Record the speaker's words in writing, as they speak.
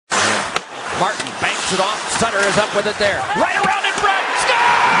Martin banks it off. Sutter is up with it there. Right around in front. Score!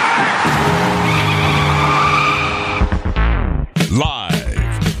 Live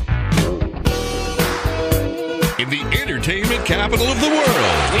in the entertainment capital of the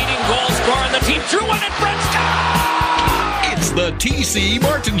world. Leading goal scorer on the team. Drew one in front. Score! It's the T.C.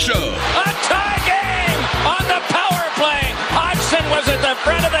 Martin Show. A tie game on the power play. Hodgson was at the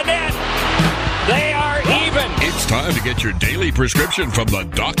front of the net. They are even. It's time to get your daily prescription from the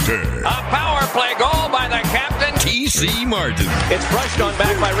doctor. A power play goal by the captain. T.C. Martin. It's brushed on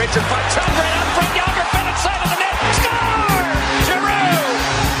back by Richard Marchand. Right up front. Yager fed inside of the net. Score! Giroux!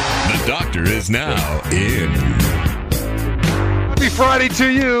 The doctor is now in. Happy Friday to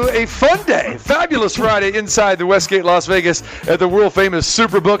you. A fun day. Fabulous Friday inside the Westgate Las Vegas at the world-famous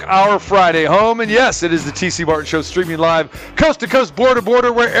Superbook, our Friday home. And yes, it is the T.C. Martin Show streaming live coast to coast, border to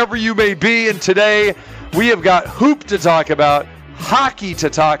border, wherever you may be. And today we have got hoop to talk about, hockey to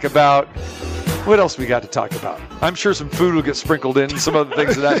talk about. What else we got to talk about? I'm sure some food will get sprinkled in, some other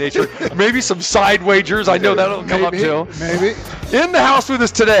things of that nature. Maybe some side wagers. I know that'll come up too. Maybe. In the house with us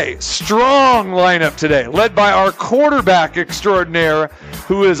today, strong lineup today, led by our quarterback extraordinaire,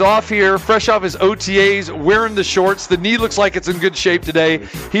 who is off here, fresh off his OTAs, wearing the shorts. The knee looks like it's in good shape today.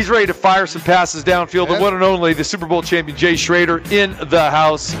 He's ready to fire some passes downfield. The one and only, the Super Bowl champion, Jay Schrader, in the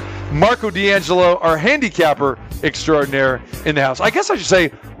house. Marco D'Angelo, our handicapper extraordinaire, in the house. I guess I should say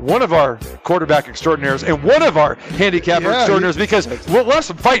one of our quarterback extraordinaires and one of our handicapper extraordinaires, because we'll have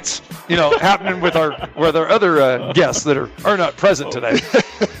some fights, happening with our other guests that are not present today.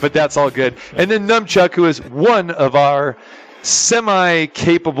 But that's all good. And then Numchuck, who is one of our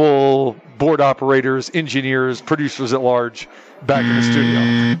semi-capable board operators, engineers, producers at large, back in the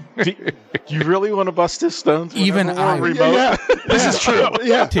studio. Do you really want to bust his stones? Even I. Remote? Yeah. This is true.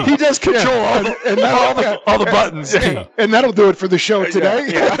 Yeah. He does control all the buttons. And that'll do it for the show today.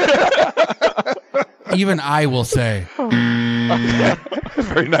 Even I will say.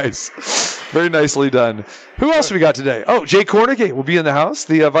 Very nice. Very nicely done. Who else have we got today? Oh, Jay Kornegay will be in the house,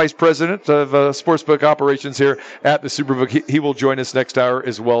 the Vice President of Sportsbook Operations here at the Superbook. He will join us next hour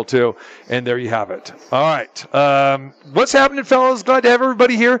as well, too. And there you have it. All right. What's happening, fellas? Glad to have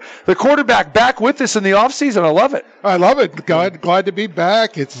everybody here. The quarterback back with us in the offseason. I love it. I love it. Glad to be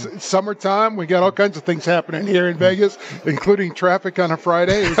back. It's summertime. We got all kinds of things happening here in Vegas, including traffic on a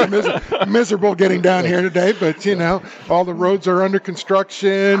Friday. It was miserable getting down here today, but, all the roads are under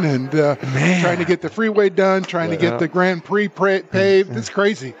construction and trying to get the freeway done, trying to get the Grand Prix paved. It's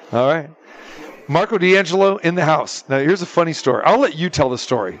crazy. All right. Marco D'Angelo in the house. Now, here's a funny story. I'll let you tell the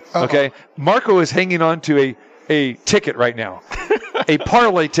story, okay? Marco is hanging on to a ticket right now, a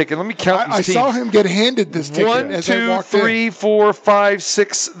parlay ticket. Let me count these teams. I saw him get handed this ticket. 1, 2, 3, 4, 5,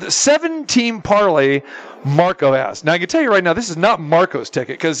 6, 7-team parlay Marco has. Now, I can tell you right now, this is not Marco's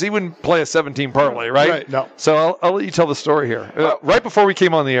ticket because he wouldn't play a 7-team parlay, right? Right, no. So I'll let you tell the story here. Right before we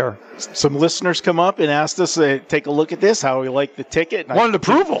came on the air. Some listeners come up and asked us to take a look at this, how we like the ticket. And wanted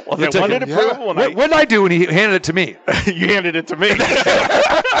approval of the ticket. Wanted approval. What did I do when he handed it to me? You handed it to me.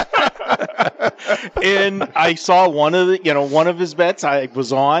 And I saw one of his bets I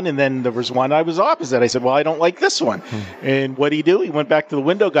was on, and then there was one I was opposite. I said, well, I don't like this one. And what did he do? He went back to the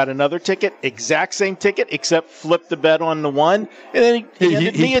window, got another ticket, exact same ticket, except flipped the bet on the one, and then he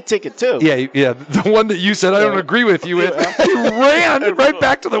handed me a ticket too. Yeah, the one that you said I don't agree with you with. He ran right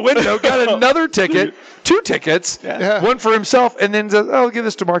back to the window, got another ticket, 2 tickets, one for himself, and then says, I'll give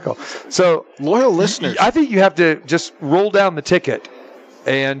this to Marco. So loyal listeners. I think you have to just roll down the ticket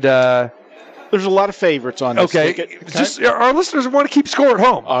and there's a lot of favorites on this ticket. Just our listeners want to keep score at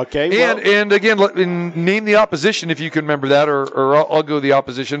home. Okay. And again, name the opposition if you can remember that, or I'll go the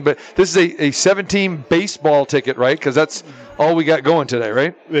opposition. But this is a 7-team baseball ticket, right? Because that's all we got going today,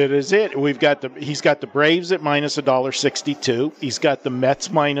 right? That is it. He's got the Braves at minus $1.62. He's got the Mets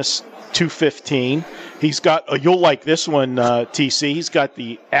minus $2.15. He's got, you'll like this one, TC. He's got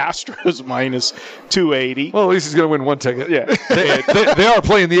the Astros minus $2.80. Well, at least he's going to win one ticket. Yeah. they are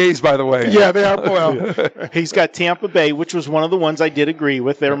playing the A's, by the way. Yeah, they are. Well, he's got Tampa Bay, which was one of the ones I did agree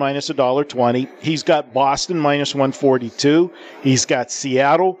with. They're minus $1.20. He's got Boston minus 142. He's got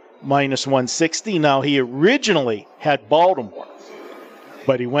Seattle minus 160. Now, he originally had Baltimore,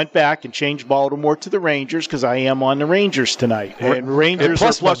 but he went back and changed Baltimore to the Rangers because I am on the Rangers tonight. And Rangers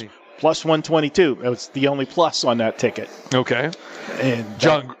are plus 122. That was the only plus on that ticket. Okay. And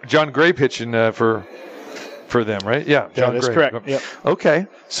John Gray pitching for them, right? Yeah, John Gray. Correct. Yep. Okay.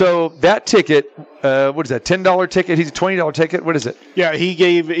 So that ticket, what is that? $10 ticket? He's a $20 ticket. What is it? Yeah, he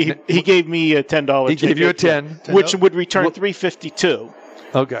gave me a $10 ticket. He gave you a 10, which would return $352.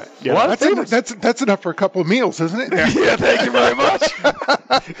 Okay. Yeah. Well, that's enough for a couple of meals, isn't it? Yeah, thank you very much.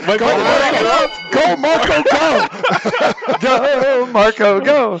 Go, Marco,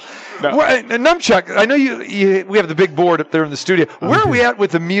 go. No. Numchuck, I know we have the big board up there in the studio. Where are we at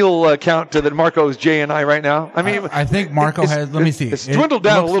with the meal count that Marco is Jay and I right now? I mean, I think Marco has, let me see. It's dwindled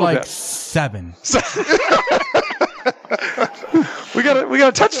down a little like bit. 7. We got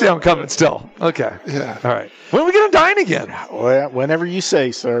a touchdown coming still. Okay. Yeah. All right. When are we going to dine again? Well, whenever you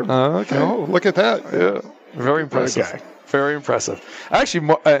say, sir. Okay. Oh, look at that. Yeah. Very impressive. Okay. Very impressive. I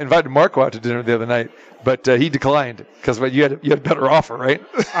actually invited Marco out to dinner the other night, but he declined because you had a better offer, right?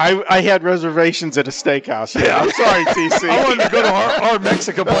 I had reservations at a steakhouse. Yeah, I'm sorry, TC. I wanted to go to our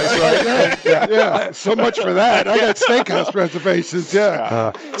Mexican place, right? Yeah. So much for that. I got steakhouse reservations.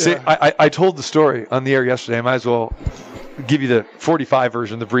 Yeah. See, I told the story on the air yesterday. I might as well give you the 45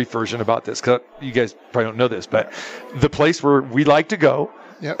 version, the brief version about this, because you guys probably don't know this, but the place where we like to go,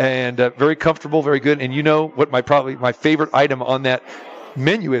 Yep. and very comfortable, very good. And you know what my favorite item on that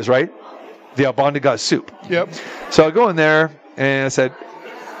menu is, right? The albondigas soup. Yep. So I go in there and I said,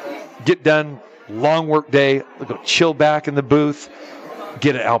 get done, long work day, I'll go chill back in the booth,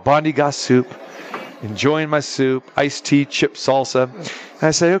 get an albondigas soup, enjoying my soup, iced tea, chip salsa. And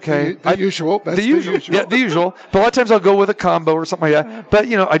I say, okay. The usual. That's the usual. Yeah, the usual. But a lot of times I'll go with a combo or something like that. But,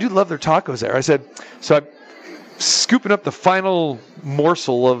 I do love their tacos there. I said, so I'm scooping up the final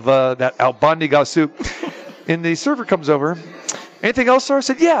morsel of that albondigas soup. And the server comes over. Anything else, sir? I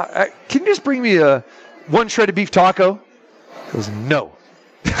said, yeah. Can you just bring me one shredded beef taco? He goes, no.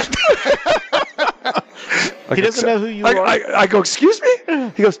 He doesn't know who you are. I go, excuse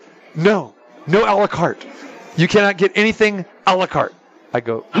me? He goes, no a la carte. You cannot get anything a la carte. I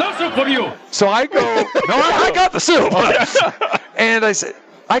go, No soup for you. so I go, no, I got the soup. And I said,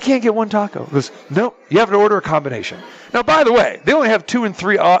 I can't get one taco. He goes, no, you have to order a combination. Now, by the way, they only have 2 and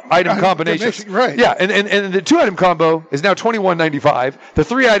 3 item combinations. Right. Yeah, and the 2 item combo is now $21.95. The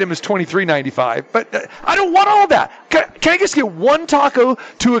 3 item is $23.95. But I don't want all that. Can I just get one taco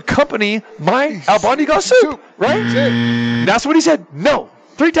to accompany my albondigas soup? Right? That's what he said. No.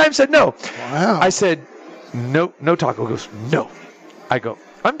 3 times said no. Wow. I said, no taco. He goes, no. I go,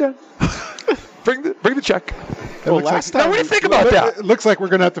 I'm done. Bring the check. Well, last Now, time what do you think about that? It looks like we're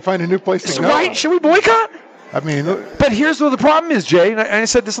going to have to find a new place to go. Right? Should we boycott? I mean, But here's what the problem is, Jay, and I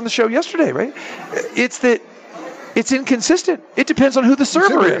said this on the show yesterday, right? It's that it's inconsistent. It depends on who the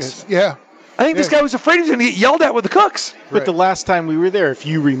server is. Yeah. I think this guy was afraid he was going to get yelled at with the cooks. But the last time we were there, if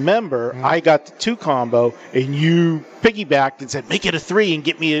you remember, I got the 2 combo, and you piggybacked and said, make it a 3 and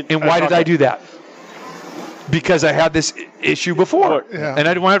get me a And why did I do that? Because I had this issue before, Yeah. and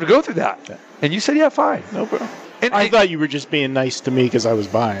I didn't want to have to go through that. And you said, yeah, fine. No problem. And I thought you were just being nice to me because I was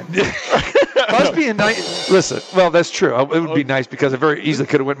buying. I was being nice. Listen, well, that's true. It would be nice because I very easily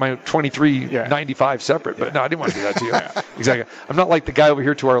could have went my $23.95 separate, but no, I didn't want to do that to you. Exactly. I'm not like the guy over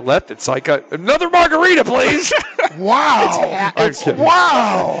here to our left. It's like another margarita, please. Wow. I'm kidding.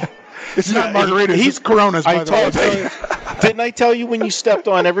 Wow. It's not margaritas. He's Coronas, by the way. Didn't I tell you when you stepped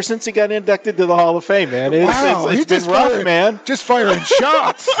on? Ever since he got inducted to the Hall of Fame, man, it's been rough, man. Just firing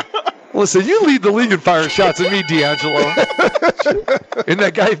shots. Listen, you lead the league in firing shots at me, D'Angelo. And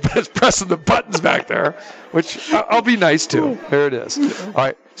that guy is pressing the buttons back there, which I'll be nice to. There it is. All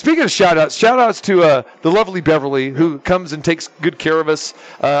right. Speaking of shout-outs to the lovely Beverly, who comes and takes good care of us.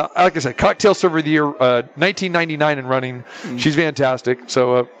 Like I said, Cocktail Server of the Year, 1999 and running. She's fantastic.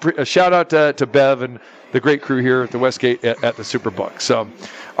 So a shout-out to Bev and the great crew here at the Westgate at the Superbook. So,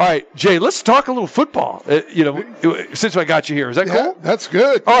 all right, Jay, let's talk a little football, since I got you here. Is that cool? That's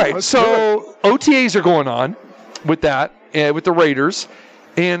good. All right, That's so good. OTAs are going on with that, with the Raiders,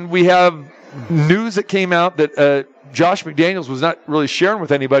 and we have news that came out that Josh McDaniels was not really sharing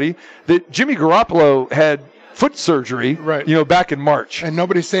with anybody that Jimmy Garoppolo had foot surgery, Right. Back in March. And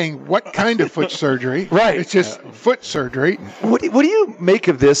nobody's saying what kind of foot surgery. Right. It's just foot surgery. What do you make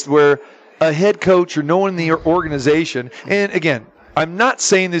of this where a head coach or no one in the organization, and again, I'm not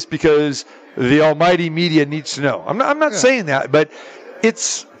saying this because the almighty media needs to know. I'm not saying that, but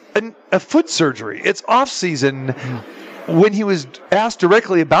it's a foot surgery. It's off season. When he was asked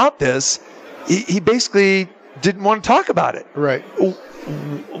directly about this, he basically didn't want to talk about it. Right.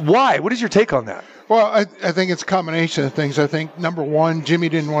 Why? What is your take on that? Well, I think it's a combination of things. I think, number one, Jimmy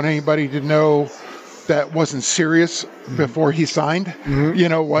didn't want anybody to know that wasn't serious before he signed. You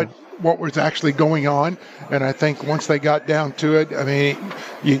know, what was actually going on. And I think once they got down to it, I mean,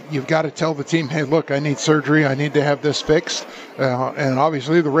 you've got to tell the team, hey, look, I need surgery. I need to have this fixed. And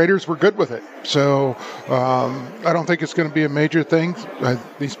obviously the Raiders were good with it. So I don't think it's going to be a major thing.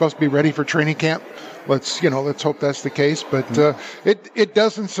 He's supposed to be ready for training camp. Let's hope that's the case. But it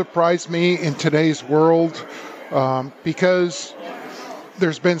doesn't surprise me in today's world because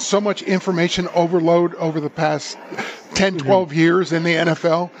there's been so much information overload over the past 10, 12 years in the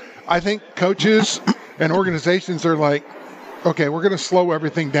NFL, I think coaches and organizations are like, okay, we're going to slow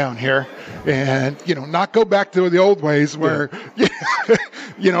everything down here and, not go back to the old ways where,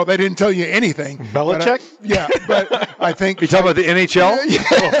 they didn't tell you anything. Belichick? But I think... You talking about the NHL?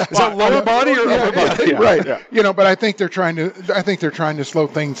 Yeah. Is that lower body or upper body? Right. Yeah. But I think they're trying to slow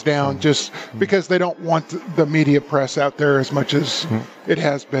things down just because they don't want the media press out there as much as it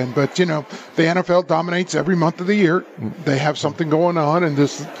has been. But, the NFL dominates every month of the year. They have something going on, and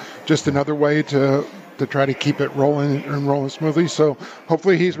this is just another way to try to keep it rolling smoothly. So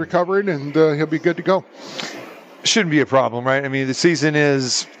hopefully he's recovered and he'll be good to go. Shouldn't be a problem, right? I mean, the season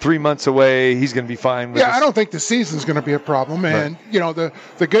is 3 months away. He's going to be fine. I don't think the season's going to be a problem. And,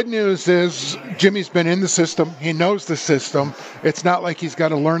 the good news is Jimmy's been in the system. He knows the system. It's not like he's got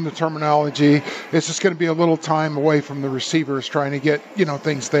to learn the terminology. It's just going to be a little time away from the receivers trying to get,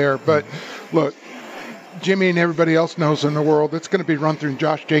 things there. But look, Jimmy and everybody else knows in the world, it's going to be run through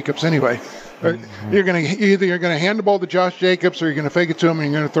Josh Jacobs anyway. You're going to hand the ball to Josh Jacobs, or you're going to fake it to him,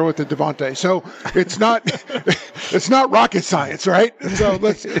 and you're going to throw it to Devontae. So it's not rocket science, right? So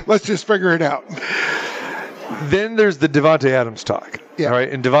let's just figure it out. Then there's the Davante Adams talk. Yeah. All right,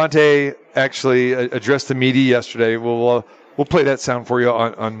 and Davante actually addressed the media yesterday. We'll play that sound for you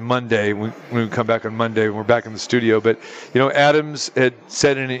on Monday when we come back on Monday when we're back in the studio. But, Adams had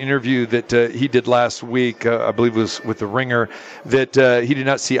said in an interview that he did last week, I believe it was with The Ringer, that he did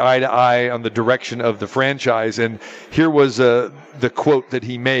not see eye to eye on the direction of the franchise. And here was the quote that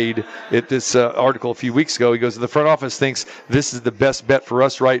he made at this article a few weeks ago. He goes, the front office thinks this is the best bet for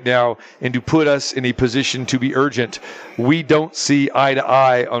us right now and to put us in a position to be urgent. We don't see eye to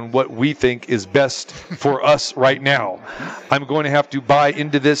eye on what we think is best for us right now. I'm going to have to buy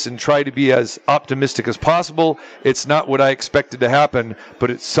into this and try to be as optimistic as possible. It's not what I expected to happen, but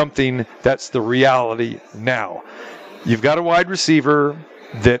it's something that's the reality now. You've got a wide receiver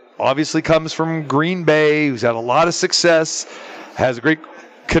that obviously comes from Green Bay, who's had a lot of success, has a great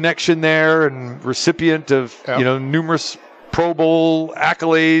connection there, and recipient of numerous Pro Bowl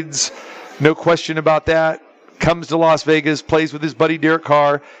accolades. No question about that. Comes to Las Vegas, plays with his buddy Derek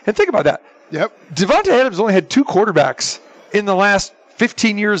Carr. And think about that. Yep. Davante Adams only had two quarterbacks in the last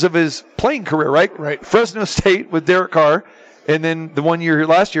 15 years of his playing career, right? Right. Fresno State with Derek Carr, and then the 1 year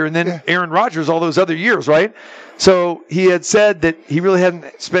last year, and then Aaron Rodgers all those other years, right? So he had said that he really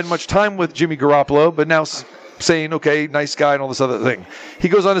hadn't spent much time with Jimmy Garoppolo, but now saying, okay, nice guy and all this other thing. He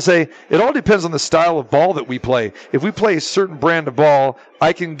goes on to say, it all depends on the style of ball that we play. If we play a certain brand of ball,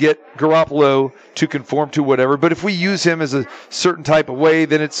 I can get Garoppolo to conform to whatever. But if we use him as a certain type of way,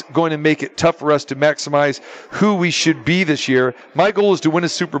 then it's going to make it tough for us to maximize who we should be this year. My goal is to win a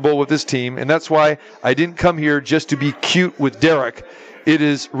Super Bowl with this team, and that's why I didn't come here just to be cute with Derek. It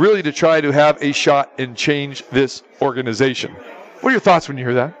is really to try to have a shot and change this organization. What are your thoughts when you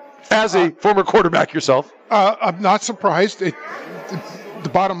hear that? As a former quarterback yourself. I'm not surprised. The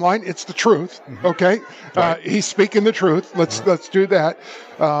bottom line, it's the truth. Okay, he's speaking the truth. Let's do that.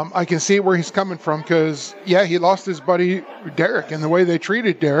 I can see where he's coming from because he lost his buddy Derek, and the way they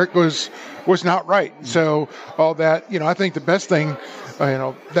treated Derek was not right. So all that, I think the best thing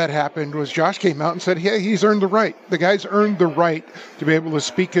that happened was Josh came out and said, "Yeah, he's earned the right. The guy's earned the right to be able to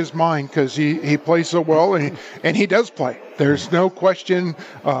speak his mind because he plays so well, and he does play. There's no question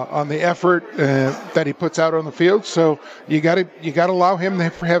on the effort that he puts out on the field. So you got to allow him to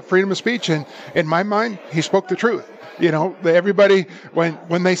have freedom of speech. And in my mind, he spoke the truth. Everybody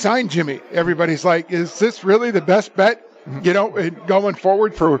when they signed Jimmy, everybody's like, "Is this really the best bet?" Going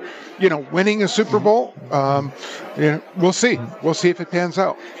forward for, winning a Super Bowl. We'll see. We'll see if it pans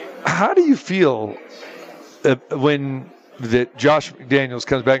out. How do you feel when that Josh McDaniels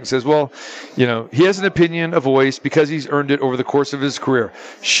comes back and says, well, he has an opinion, a voice, because he's earned it over the course of his career?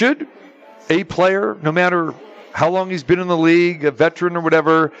 Should a player, no matter how long he's been in the league, a veteran or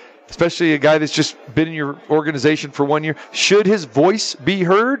whatever, especially a guy that's just been in your organization for 1 year, should his voice be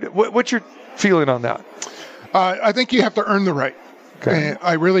heard? What's your feeling on that? I think you have to earn the right. Okay.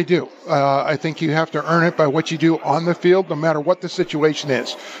 I really do. I think you have to earn it by what you do on the field, no matter what the situation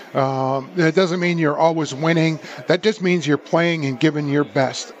is. That doesn't mean you're always winning. That just means you're playing and giving your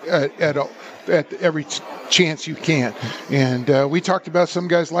best at every chance you can. And we talked about some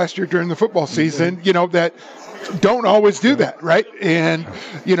guys last year during the football season, that don't always do that, right? And,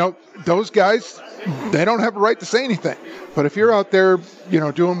 those guys, they don't have a right to say anything. But if you're out there,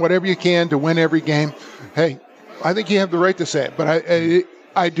 doing whatever you can to win every game, hey, I think you have the right to say it. But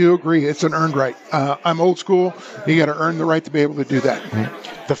I do agree. It's an earned right. I'm old school. You got to earn the right to be able to do that.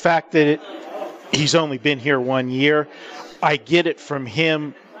 The fact that he's only been here 1 year, I get it from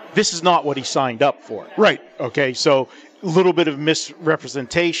him this is not what he signed up for. Right. Okay, so a little bit of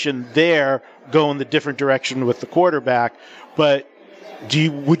misrepresentation there, going the different direction with the quarterback. But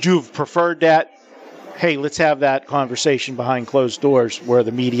would you have preferred that? Hey, let's have that conversation behind closed doors where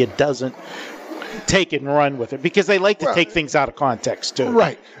the media doesn't take it and run with it, because they like to take things out of context too.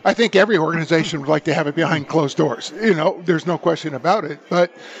 Right. I think every organization would like to have it behind closed doors. There's no question about it.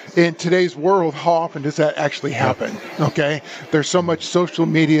 But in today's world, how often does that actually happen? Okay. There's so much social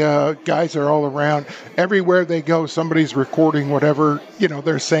media. Guys are all around. Everywhere they go, somebody's recording whatever,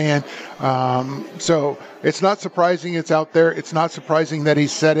 they're saying. So it's not surprising it's out there. It's not surprising that he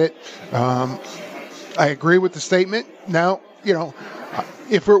said it. I agree with the statement. Now,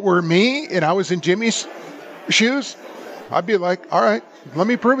 if it were me and I was in Jimmy's shoes, I'd be like, all right, let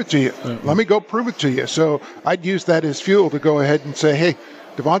me prove it to you. Let me go prove it to you. So I'd use that as fuel to go ahead and say, hey,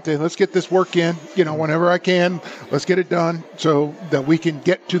 Davante, let's get this work in, whenever I can. Let's get it done so that we can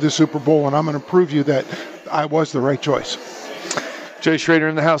get to the Super Bowl, and I'm going to prove you that I was the right choice. Jay Schrader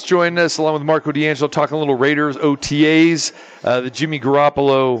in the house joining us, along with Marco D'Angelo, talking a little Raiders, OTAs, the Jimmy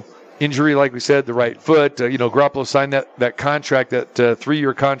Garoppolo injury, like we said, the right foot. Garoppolo signed that contract, that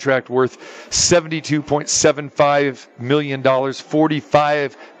 3-year contract worth $72.75 million,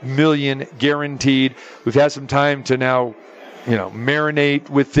 $45 million guaranteed. We've had some time to now, marinate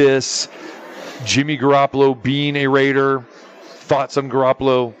with this. Jimmy Garoppolo being a Raider, thoughts on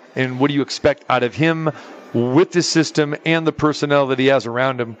Garoppolo, and what do you expect out of him with the system and the personnel that he has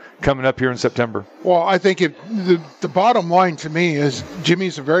around him coming up here in September? Well, I think the bottom line to me is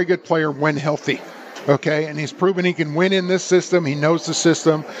Jimmy's a very good player when healthy, okay? And he's proven he can win in this system. He knows the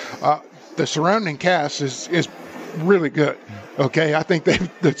system. The surrounding cast is really good, okay? I think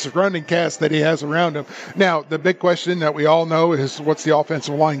the surrounding cast that he has around him. Now, the big question that we all know is what's the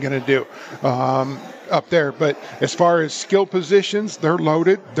offensive line going to do up there? But as far as skill positions, they're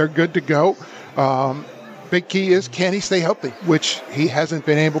loaded. They're good to go. Big key is, can he stay healthy, which he hasn't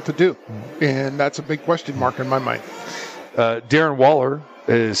been able to do. And that's a big question mark in my mind. Darren Waller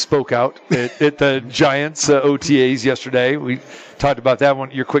spoke out at the Giants OTAs yesterday. We talked about that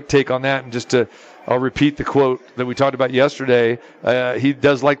one. Your quick take on that, and I'll repeat the quote that we talked about yesterday. He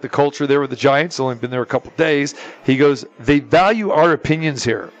does like the culture there with the Giants. Only been there a couple of days. He goes, they value our opinions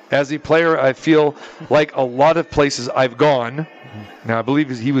here. As a player, I feel like a lot of places I've gone. Now, I believe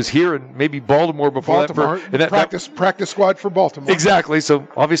he was here in maybe Baltimore before that. Practice squad for Baltimore. Exactly. So,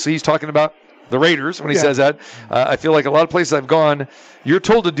 obviously, he's talking about the Raiders when he says that. I feel like a lot of places I've gone, you're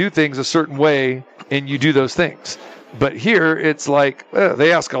told to do things a certain way, and you do those things. But here, it's like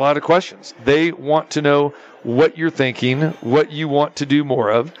they ask a lot of questions. They want to know what you're thinking, what you want to do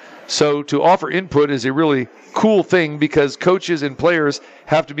more of. So to offer input is a really cool thing, because coaches and players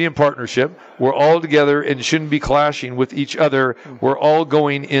have to be in partnership. We're all together and shouldn't be clashing with each other. We're all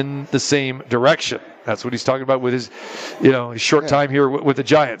going in the same direction. That's what he's talking about with his, his short time here with the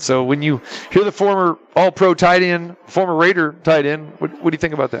Giants. So when you hear the former All-Pro tight end, former Raider tight end, what do you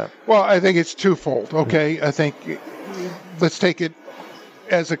think about that? Well, I think it's twofold. Okay, I think let's take it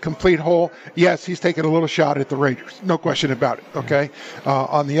as a complete whole. Yes, he's taking a little shot at the Raiders, no question about it. Okay.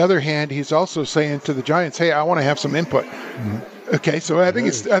 On the other hand, he's also saying to the Giants, "Hey, I want to have some input." Okay, so I think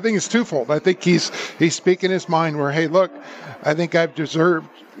it's twofold. I think he's speaking his mind. Where, hey, look, I think I've deserved,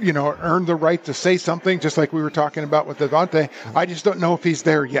 earned the right to say something, just like we were talking about with Davante. I just don't know if he's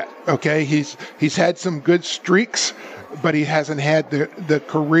there yet. Okay, he's had some good streaks, but he hasn't had the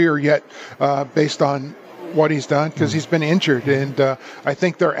career yet based on what he's done, because he's been injured. And I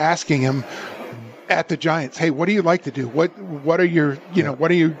think they're asking him at the Giants, hey, what do you like to do? What are your, what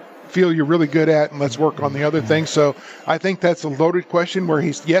do you feel you're really good at? And let's work on the other things. So I think that's a loaded question where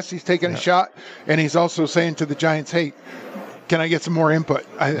he's taking a shot, and he's also saying to the Giants, hey, can I get some more input?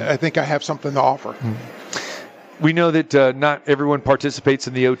 I think I have something to offer. We know that not everyone participates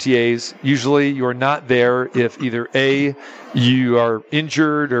in the OTAs. Usually you're not there if either A, you are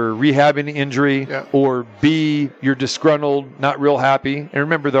injured or rehabbing the injury, or B, you're disgruntled, not real happy. And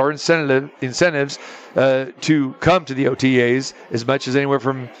remember, there are incentives to come to the OTAs, as much as anywhere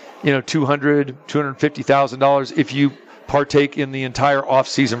from $200,000, $250,000 if you partake in the entire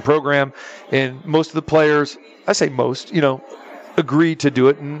off-season program. And most of the players, I say most, agree to do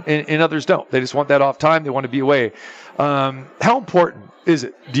it, and others don't. They just want that off time. They want to be away. How important is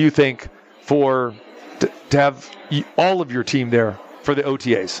it, do you think, to have all of your team there for the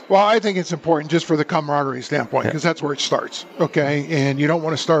OTAs? Well, I think it's important just for the camaraderie standpoint, because that's where it starts. Okay, and you don't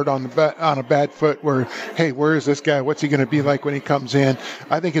want to start on a bad foot where, hey, where is this guy? What's he going to be like when he comes in?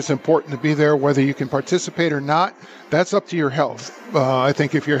 I think it's important to be there, whether you can participate or not. That's up to your health. I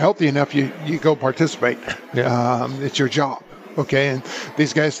think if you're healthy enough, you go participate. It's your job. Okay, and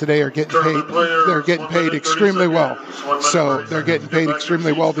these guys today are getting paid. They're getting paid extremely well. So they're getting paid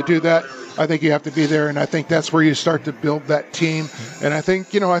extremely well to do that. I think you have to be there, and I think that's where you start to build that team. And I think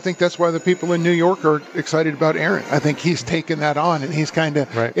that's why the people in New York are excited about Aaron. I think he's taken that on, and he's kind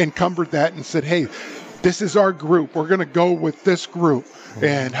of encumbered that and said, hey, this is our group. We're going to go with this group.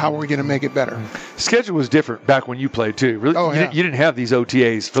 And how are we going to make it better? Schedule was different back when you played too. Really, you didn't have these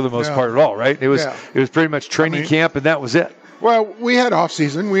OTAs for the most part at all, right? It was pretty much training camp, and that was it. Well, we had off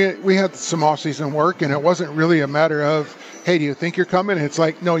season. We had some off season work, and it wasn't really a matter of, hey, do you think you're coming? It's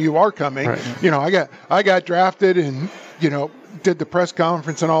like, no, you are coming. Right. I got drafted, and did the press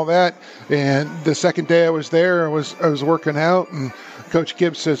conference and all that. And the second day I was there, I was working out, and Coach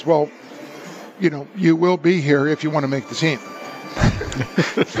Gibbs says, well, you will be here if you want to make the team.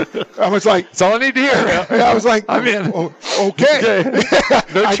 I was like, that's all I need to hear. I was like, I'm in. Okay.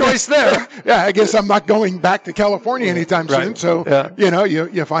 No choice there. Yeah, I guess I'm not going back to California anytime soon. So,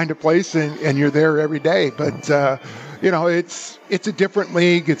 you find a place and you're there every day. But, it's a different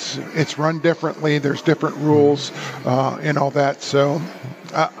league. It's run differently. There's different rules and all that. So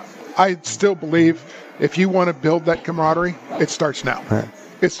I still believe if you want to build that camaraderie, it starts now. Right.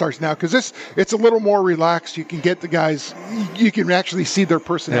 It starts now because it's a little more relaxed. You can get the guys, you can actually see their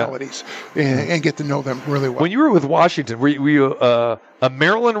personalities and get to know them really well. When you were with Washington, were you a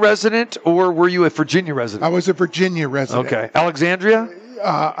Maryland resident or were you a Virginia resident? I was a Virginia resident. Okay. Alexandria?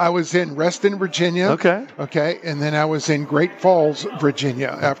 I was in Reston, Virginia. Okay. Okay. And then I was in Great Falls,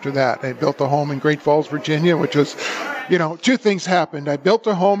 Virginia after that. I built a home in Great Falls, Virginia, which was, two things happened. I built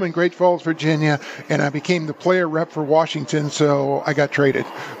a home in Great Falls, Virginia, and I became the player rep for Washington, so I got traded.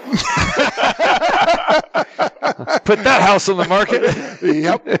 Put that house on the market.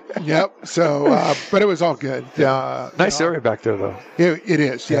 Yep. So, but it was all good. Nice area back there, though. It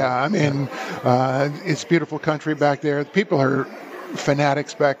is, yeah. I mean, it's beautiful country back there. The people are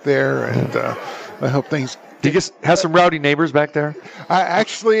fanatics back there, and I hope things. Did you have some rowdy neighbors back there? I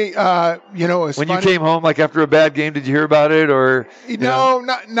actually, it's when funny. You came home, like after a bad game, did you hear about it, or no,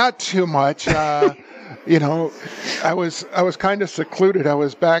 not too much. I was kind of secluded. I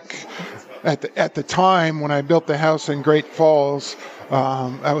was back at the time when I built the house in Great Falls.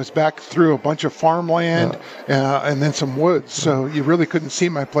 I was back through a bunch of farmland and then some woods, so you really couldn't see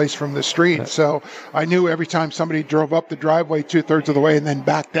my place from the street. So I knew every time somebody drove up the driveway 2/3 of the way and then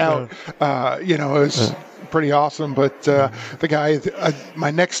backed out, it was pretty awesome. But the guy, my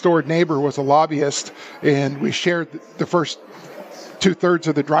next door neighbor, was a lobbyist, and we shared the first 2/3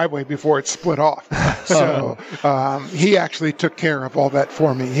 of the driveway before it split off. So he actually took care of all that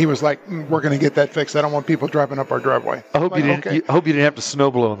for me. He was like, we're going to get that fixed. I don't want people driving up our driveway. I hope you didn't. Okay. I hope you didn't have to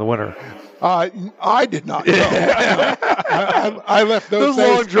snow blow in the winter. I did not. No. I left those days.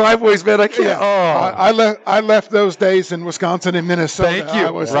 Long driveways, man. I can't. Yeah. I left those days in Wisconsin and Minnesota. Thank you.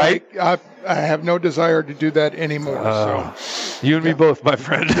 I was like, I have no desire to do that anymore. So you and me both, my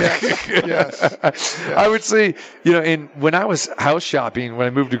friend. Yes. I would say, when I was house shopping when I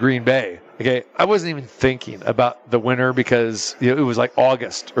moved to Green Bay, okay, I wasn't even thinking about the winter because it was like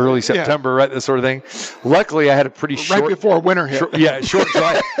August, early September, right? This sort of thing. Luckily, I had a pretty short, right before winter hit. Short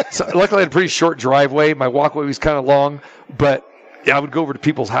drive. So luckily, I had a pretty short driveway. My walkway was kind of long, but I would go over to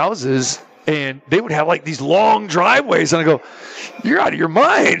people's houses. And they would have like these long driveways, and I go, "You're out of your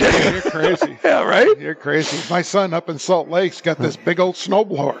mind! You're crazy, yeah, right? You're crazy." My son up in Salt Lake's got this big old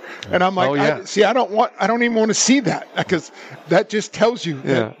snowblower, and I'm like, I don't even want to see that because that just tells you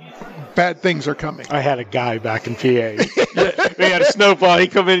that bad things are coming. I had a guy back in PA. We had a snowplow. He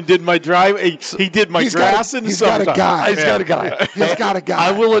come in and did my drive. He did my grass in the summertime. He's got a guy. He's got a guy.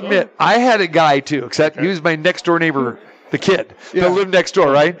 I will admit, I had a guy too, except he was my next door neighbor. The kid that lived next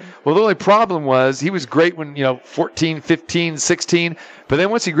door, right? Well, the only problem was he was great when, 14, 15, 16. But then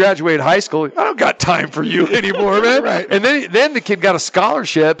once he graduated high school, I don't got time for you anymore, man. Right. And then the kid got a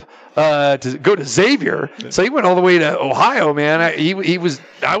scholarship to go to Xavier. So he went all the way to Ohio, man.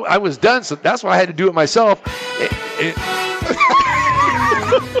 I was done, so that's why I had to do it myself.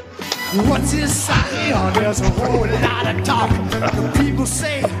 What's inside? There's a whole lot of talk. The people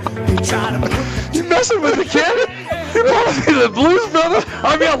say they try to put You messing with the kid? You're probably the Blues Brothers.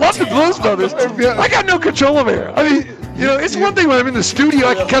 I mean, I love the Blues Brothers. I got no control of here. I mean, it's one thing when I'm in the studio,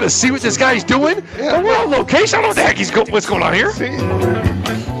 I can kind of see what this guy's doing. But we're on location. I don't know what the heck what's going on here.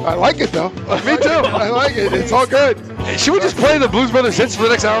 I like it, though. Me too. I like it. It's all good. Should we just play the Blues Brothers hits for the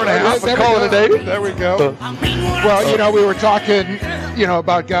next hour and a half and call it a day? There we go. Well, we were talking,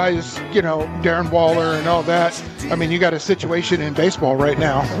 about guys, Darren Waller and all that. I mean, you got a situation in baseball right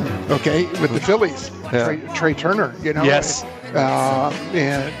now, okay, with the Phillies. Yeah. Trey Turner, Yes.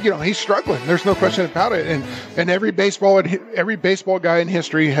 And he's struggling. There's no question about it. And every baseball guy in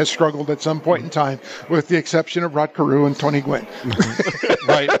history has struggled at some point in time, with the exception of Rod Carew and Tony Gwynn.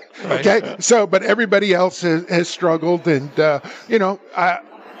 Right. Okay. So, but everybody else has struggled, and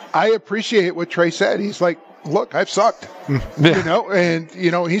I appreciate what Trey said. He's like, look, I've sucked, and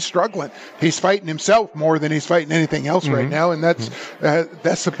he's struggling. He's fighting himself more than he's fighting anything else right now, and that's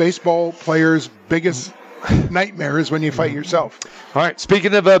the baseball player's biggest nightmare, is when you fight yourself. All right.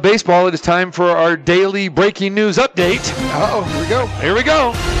 Speaking of baseball, it is time for our daily breaking news update. Here we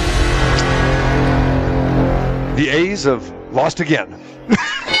go. The A's have lost again.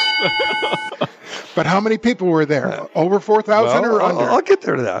 But how many people were there? Over 4,000 or under? I'll get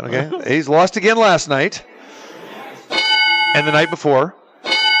there to that. Okay. A's lost again last night, and the night before,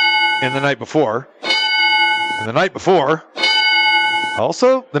 and the night before, and the night before,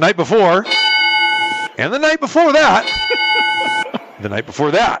 also the night before, and the night before that, the night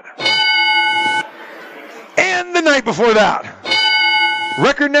before that, and the night before that.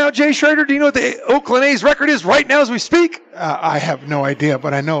 Record now, Jay Schrader. Do you know what the Oakland A's record is right now as we speak? I have no idea,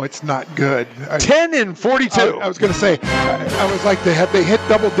 but I know it's not good. 10-42. I was going to say, I was like, have they hit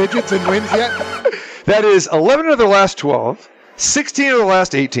double digits in wins yet? That is 11 of their last 12, 16 of the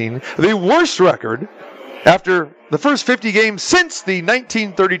last 18. The worst record after the first 50 games since the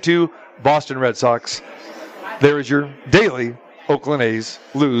 1932 Boston Red Sox. There is your daily Oakland A's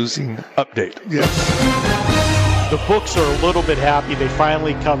losing update. Yes. The books are a little bit happy. They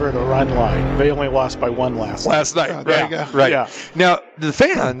finally covered a run line. They only lost by one last night. There you go. Right. Yeah. Now, the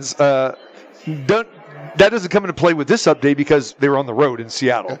fans that doesn't come into play with this update because they were on the road in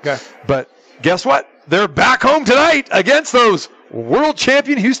Seattle. Okay. But guess what? They're back home tonight against those world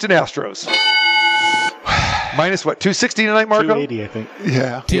champion Houston Astros. Minus what? 260 tonight, Marco? 280, I think.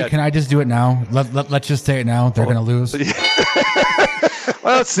 Yeah. Dude, can I just do it now? Let's just say it now. They're going to lose.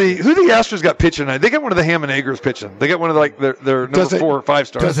 Well, let's see. Who the Astros got pitching tonight? They got one of the Hammond Eggers pitching. They got one of their number 4 or 5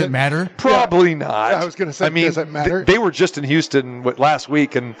 stars. Does it matter? Probably not. I was going to say, does it matter? They were just in Houston last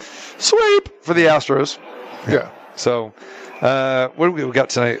week and sweep for the Astros. Yeah. So, what do we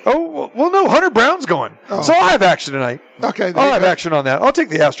got tonight? Oh, well, no, Hunter Brown's going. So I'll have action tonight. Okay. I'll have action on that. I'll take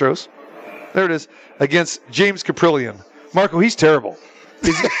the Astros. There it is. Against James Caprillion. Marco, he's terrible.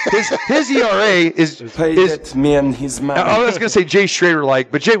 His ERA is me and his man. I was going to say Jay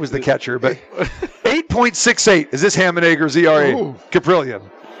Schrader-like, but Jay was the catcher. But 8.68 is this Hammond Eggers ERA. Ooh. Caprillion.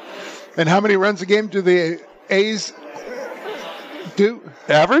 And how many runs a game do the A's do?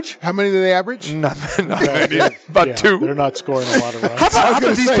 Average? How many do they average? Not about 2. They're not scoring a lot of runs. How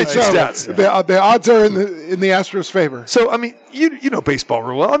about these pitching stats? The odds are in the Astros' favor. So, I mean, you know baseball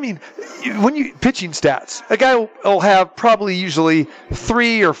real well. I mean, when you pitching stats, a guy will have probably usually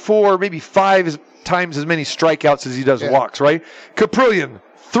 3 or 4, maybe 5 times as many strikeouts as he does walks, right? Caprillion,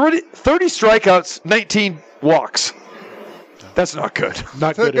 30 strikeouts, 19 walks. That's not good.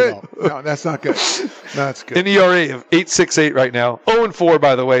 Not good at all. No, that's not good. That's good. An ERA of 8.68 right now. 0-4,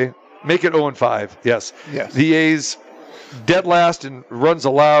 by the way. Make it 0-5. Yes. The A's dead last in runs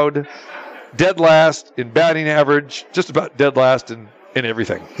allowed, dead last in batting average, just about dead last in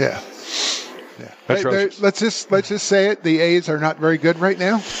everything. Yeah. Atrocious. Let's just say it. The A's are not very good right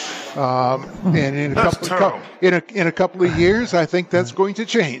now. And in a couple of years, I think that's going to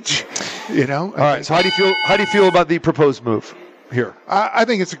change. All right. So how do you feel about the proposed move here? I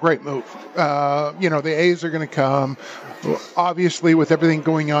think it's a great move. The A's are going to come. Obviously, with everything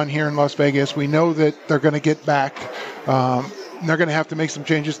going on here in Las Vegas, we know that they're going to get back. They're going to have to make some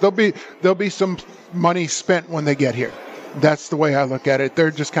changes. There'll be some money spent when they get here. That's the way I look at it.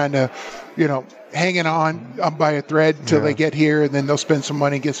 They're just kind of, hanging on by a thread till they get here, and then they'll spend some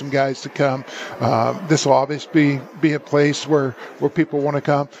money, get some guys to come. This will obviously be a place where people want to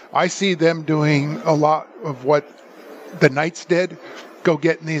come. I see them doing a lot of what the Knights did, go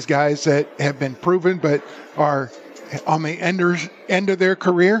getting these guys that have been proven but are on the end of their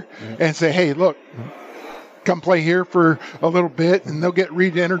career, and say, hey, look, come play here for a little bit, and they'll get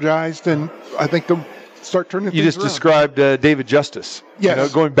re-energized, and I think they'll start turning things around. You just described David Justice.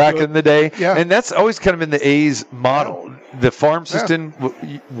 Yes. Going back in the day. Yeah. And that's always kind of been the A's model. The farm system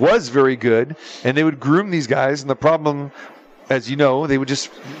was very good, and they would groom these guys, and the problem, as you know, they would just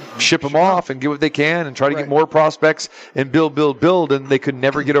ship them off and get what they can and try to get more prospects and build, and they could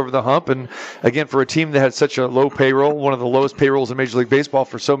never get over the hump. And again, for a team that had such a low payroll, one of the lowest payrolls in Major League Baseball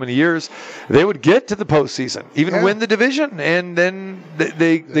for so many years, they would get to the postseason, even win the division, and then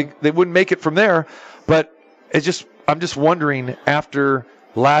they wouldn't make it from there. But I'm just wondering, after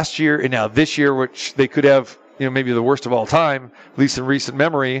last year and now this year, which they could have, maybe the worst of all time, at least in recent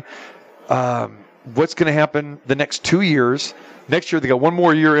memory, what's going to happen the next 2 years. Next year, they got one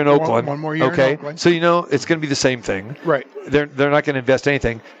more year in Oakland. One more year okay? in Oakland. So, it's going to be the same thing. Right. They're not going to invest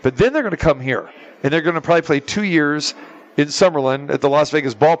anything. But then they're going to come here, and they're going to probably play 2 years in Summerlin at the Las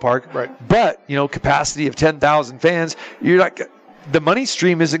Vegas ballpark. Right. But, capacity of 10,000 fans, the money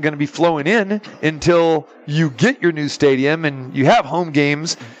stream isn't going to be flowing in until you get your new stadium and you have home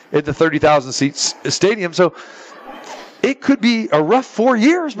games at the 30,000 seats stadium. So it could be a rough 4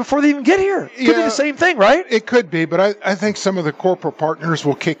 years before they even get here. It could be the same thing, right? It could be, but I think some of the corporate partners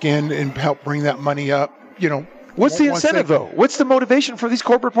will kick in and help bring that money up. What's the incentive, though? What's the motivation for these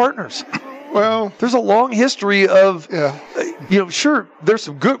corporate partners? Well, there's a long history of, sure, there's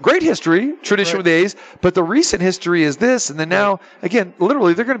some great history, tradition with the A's, but the recent history is this, and then now, again,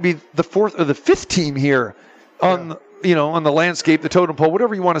 literally, they're going to be the fourth or the fifth team here on, on the landscape, the totem pole,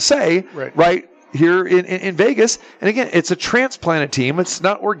 whatever you want to say, right here in Vegas. And again, it's a transplanted team. It's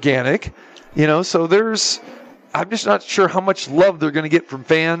not organic, so I'm just not sure how much love they're going to get from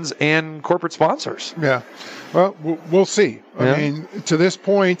fans and corporate sponsors. Yeah. Well, we'll see. I mean, to this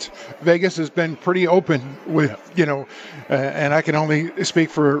point, Vegas has been pretty open with, and I can only speak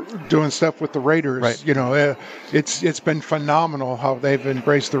for doing stuff with the Raiders. Right. It's been phenomenal how they've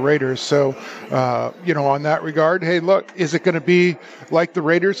embraced the Raiders. So, on that regard, hey, look, is it going to be like the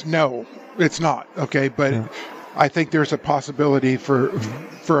Raiders? No, it's not. Okay. But I think there's a possibility for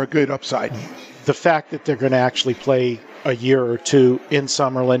a good upside. The fact that they're going to actually play a year or two in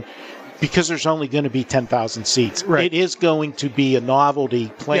Summerlin, because there's only going to be 10,000 seats. Right. It is going to be a novelty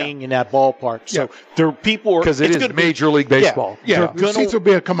playing in that ballpark. So there are people because it is Major League Baseball. Yeah, the seats will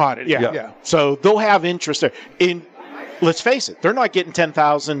be a commodity. Yeah. So they'll have interest there. Let's face it, they're not getting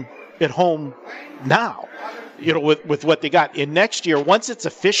 10,000 at home now. With what they got. In next year, once it's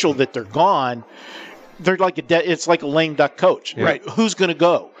official that they're gone, they're it's like a lame duck coach. Yeah. Right? Who's going to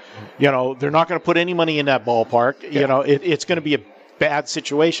go? They're not going to put any money in that ballpark. It's going to be a bad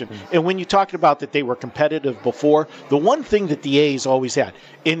situation. And when you talked about that they were competitive before, the one thing that the A's always had,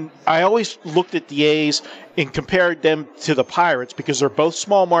 and I always looked at the A's and compared them to the Pirates because they're both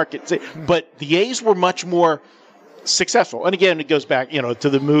small markets, but the A's were much more successful. And again, it goes back, to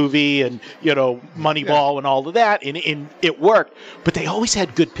the movie and, Moneyball and all of that, and it worked, but they always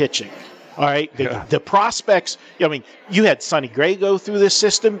had good pitching. All right. The prospects, you had Sonny Gray go through this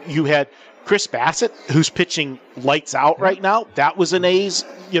system. You had Chris Bassett, who's pitching lights out right now. That was an A's,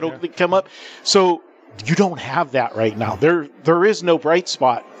 that come up. So you don't have that right now. There is no bright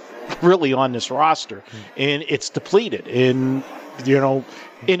spot really on this roster, and it's depleted. And,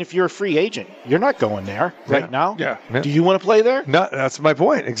 and if you're a free agent, you're not going there right now. Yeah. Do you want to play there? No, that's my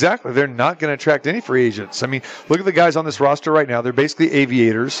point. Exactly. They're not going to attract any free agents. I mean, look at the guys on this roster right now. They're basically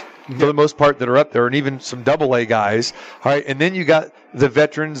aviators for the most part that are up there, and even some AA guys. All right. And then you got the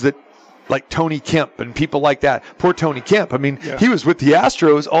veterans that, like Tony Kemp and people like that. Poor Tony Kemp. I mean, he was with the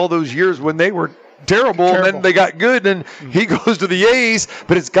Astros all those years when they were terrible, and then they got good, and he goes to the A's.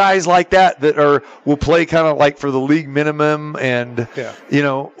 But it's guys like that will play kind of like for the league minimum and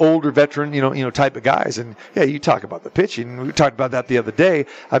older veteran type of guys. And you talk about the pitching. We talked about that the other day.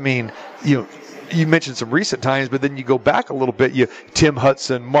 I mean, you mentioned some recent times, but then you go back a little bit. Tim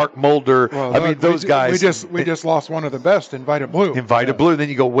Hudson, Mark Mulder. Well, those guys. We just lost one of the best in Vida Blue. Blue. Then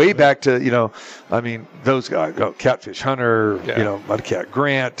you go way back to those guys. Catfish Hunter. Mudcat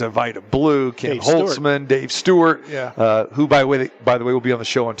Grant, Vida Blue, Ken Holtzman, Dave Stewart. Who by the way will be on the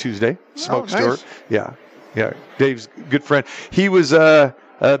show on Tuesday. Smoke Stewart. Yeah. Dave's a good friend. He was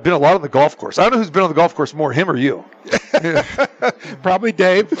been a lot on the golf course. I don't know who's been on the golf course more, him or you. Probably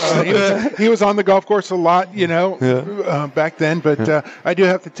Dave. He was on the golf course a lot, back then. But I do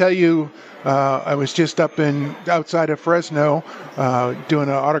have to tell you, I was just up outside of Fresno doing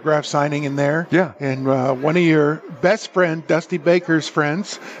an autograph signing in there. Yeah. And one of your best friend, Dusty Baker's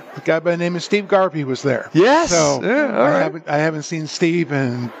friends, a guy by the name of Steve Garvey, was there. Yes. So all I haven't seen Steve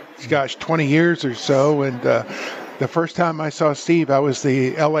in, 20 years or so. And the first time I saw Steve, I was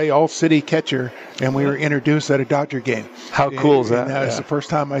the LA All-City catcher, and we were introduced at a Dodger game. How cool is that? And that was the first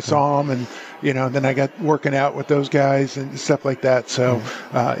time I saw him, and then I got working out with those guys and stuff like that. So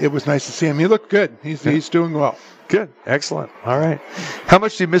it was nice to see him. He looked good. He's doing well. Good. Excellent. All right. How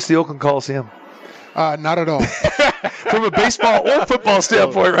much do you miss the Oakland Coliseum? Not at all. From a baseball or football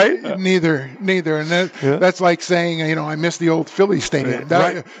standpoint, right? Neither. And that's like saying, I miss the old Philly Stadium.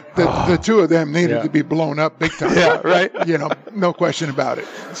 Right. The two of them needed to be blown up big time. Yeah, right. No question about it.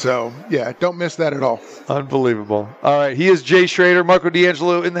 So, don't miss that at all. Unbelievable. All right. He is Jay Schrader, Marco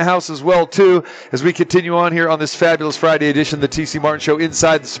D'Angelo in the house as well, too, as we continue on here on this fabulous Friday edition of the TC Martin Show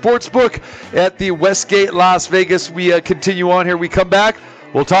inside the Sportsbook at the Westgate, Las Vegas. We continue on here. We come back.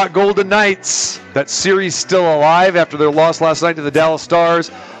 We'll talk Golden Knights. That series still alive after their loss last night to the Dallas Stars.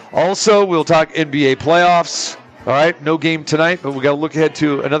 Also, we'll talk NBA playoffs. All right, no game tonight, but we got to look ahead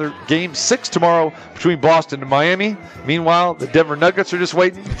to another game 6 tomorrow between Boston and Miami. Meanwhile, the Denver Nuggets are just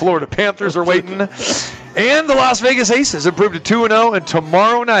waiting. Florida Panthers are waiting. And the Las Vegas Aces improved to 2-0. And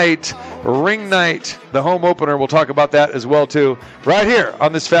tomorrow night, ring night, the home opener. We'll talk about that as well, too, right here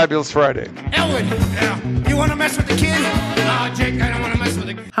on this fabulous Friday. Elwood, you want to mess with the kid? No, Jake, I don't want to mess with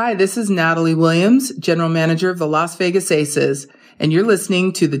the kid. Hi, this is Natalie Williams, General Manager of the Las Vegas Aces, and you're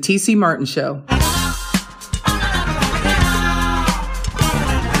listening to The T.C. Martin Show.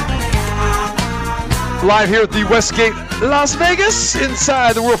 Live here at the Westgate, Las Vegas,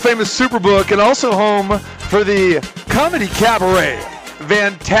 inside the world-famous Superbook, and also home for the Comedy Cabaret.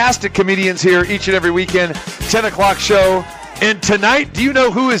 Fantastic comedians here each and every weekend, 10 o'clock show. And tonight, do you know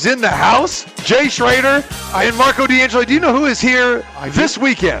who is in the house? Jay Schrader and Marco D'Angelo. Do you know who is here this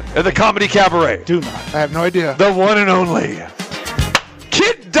weekend at the Comedy Cabaret? Do not. I have no idea. The one and only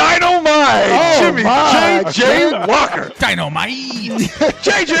Kid Dynamite, Jimmy J.J. Walker. Dynamite.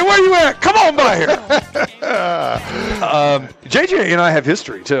 JJ, where you at? Come on by here. JJ and I have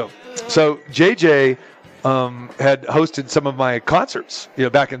history too. So JJ had hosted some of my concerts,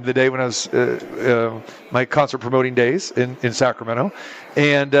 back in the day when I was my concert promoting days in Sacramento,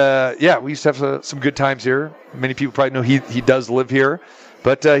 and we used to have some good times here. Many people probably know he does live here,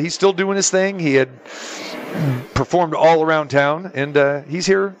 but he's still doing his thing. He had performed all around town, and he's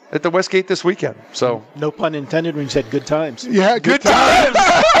here at the Westgate this weekend. So no pun intended when you said good times. Yeah, good times.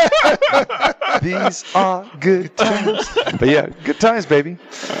 These are good times. But yeah, good times, baby.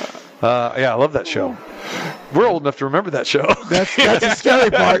 I love that show. We're old enough to remember that show. That's the scary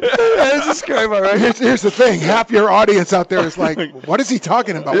part. That is the scary part, right? Here's the thing. Half your audience out there is like, what is he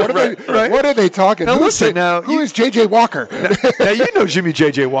talking about? What are they talking now, about? Listen, Who is J.J. Walker? Now, you know Jimmy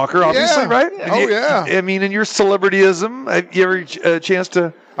J.J. Walker, obviously, Yeah. right? Yeah. I mean, in your celebrityism, have you ever a chance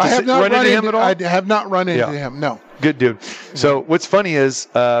to I have not run into him at all? I have not run into him, no. Good dude. So what's funny is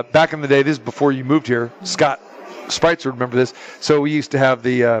back in the day, this is before you moved here, Scott Sprites would remember this. So we used to have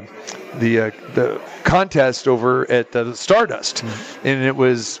the contest over at the Stardust, and it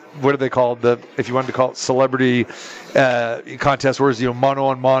was, what do they call it? If you wanted to call it celebrity contest, where it's mono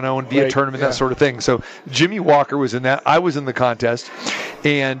on mono and be a tournament, that sort of thing. So Jimmy Walker was in that. I was in the contest,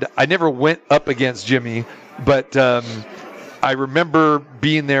 and I never went up against Jimmy, but I remember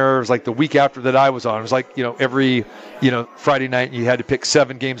being there. It was like the week after that I was on. It was like every Friday night you had to pick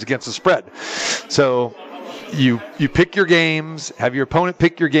 7 games against the spread. So you pick your games, have your opponent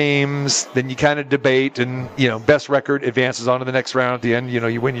pick your games, then you kind of debate, and best record advances on to the next round. At the end,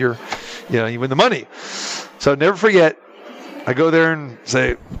 you win you win the money. So never forget, I go there and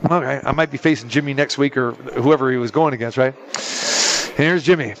say, okay, I might be facing Jimmy next week or whoever he was going against, right? And here's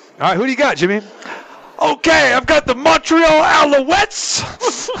Jimmy. All right, who do you got, Jimmy? Okay, I've got the Montreal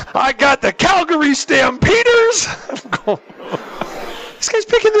Alouettes. I got the Calgary Stampeders. This guy's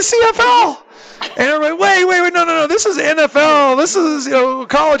picking the CFL. And everybody, wait, no, this is NFL. This is,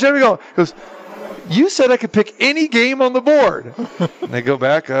 college. Here we go. He goes, you said I could pick any game on the board. And they go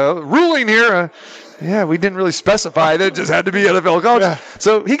back, ruling here. Yeah, we didn't really specify that. It just had to be NFL college. Yeah.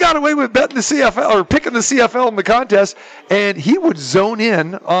 So he got away with betting the CFL or picking the CFL in the contest, and he would zone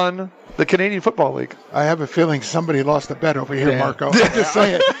in on the Canadian Football League. I have a feeling somebody lost a bet over here, Marco. I'm just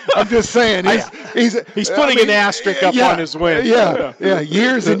saying. He's putting an asterisk up on his win. Yeah,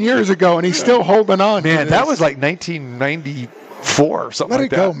 years and years ago, and he's still holding on. Man, that was like 1994 or something like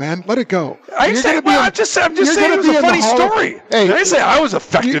that. Let it go, man. Let it go. I'm just saying it was a funny story. I didn't say I was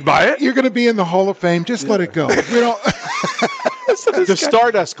affected by it. You're going to be in the Hall of Fame. Just let it go. The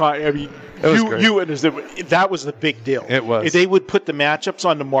Stardust that was the big deal. It was. They would put the matchups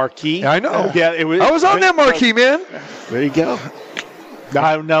on the marquee. Yeah, I know. Yeah, it was. I was on that marquee, man. There you go.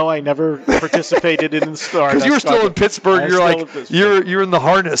 No, I never participated in the Stardust. Because you were still in Pittsburgh. You're in the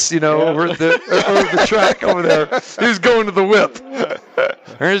harness, over at the track over there. He was going to the whip.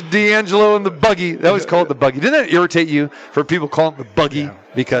 There's D'Angelo and the buggy. They always call it the buggy. Didn't that irritate you for people calling it the buggy? Yeah.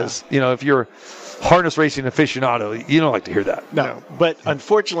 Because if you're harness racing aficionado, you don't like to hear that. No, but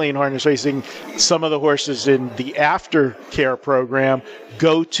unfortunately in harness racing, some of the horses in the aftercare program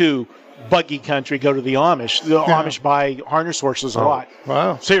go to buggy country, go to the Amish. The Amish buy harness horses a lot.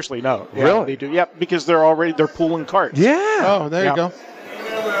 Wow. Seriously, no. Yeah, really? They do. Yeah, because they're pooling carts. Yeah. Oh, there you go.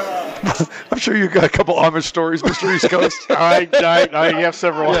 I'm sure you got a couple Amish stories, Mr. East Coast. I have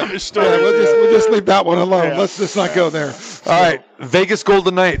several Amish stories. Yeah, we'll just leave that one alone. Yeah. Let's just not go there. All right, Vegas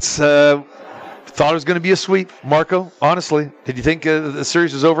Golden Knights. Thought it was going to be a sweep. Marco, honestly, did you think the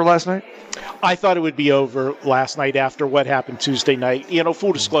series was over last night? I thought it would be over last night after what happened Tuesday night.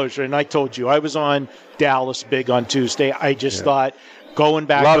 Full disclosure, and I told you, I was on Dallas big on Tuesday. I just thought going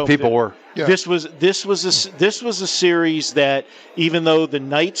back. A lot of people were. Yeah. This was a series that, even though the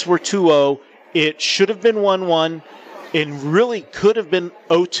Knights were 2-0, it should have been 1-1. And really could have been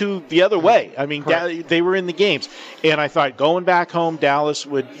 0-2 the other way. I mean, they were in the games. And I thought going back home, Dallas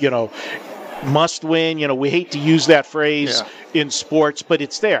would, must win. We hate to use that phrase in sports, but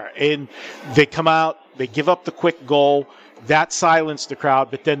it's there. And they come out, they give up the quick goal. That silenced the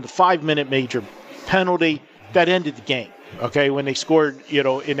crowd. But then the 5-minute major penalty, that ended the game. Okay, when they scored,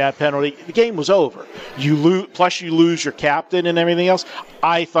 in that penalty, the game was over. You lose your captain and everything else.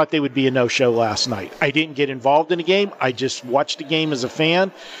 I thought they would be a no-show last night. I didn't get involved in the game. I just watched the game as a fan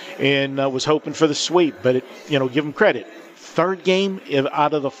and was hoping for the sweep. But give them credit. Third game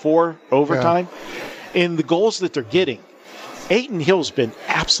out of the 4 overtime, and the goals that they're getting. Aiden Hill's been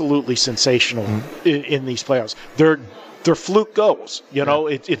absolutely sensational in these playoffs. They're fluke goals.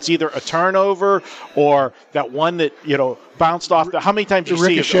 It's either a turnover or that one that, bounced off how many times you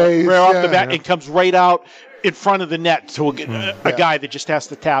see it right off the bat and comes right out in front of the net to a guy that just has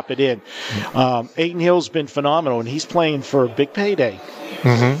to tap it in. Aiden Hill's been phenomenal, and he's playing for a big payday.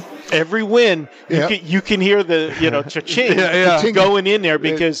 Mm-hmm. Every win, you can hear the cha-ching going in there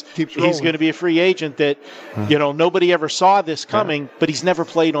because he's going to be a free agent that nobody ever saw this coming, but he's never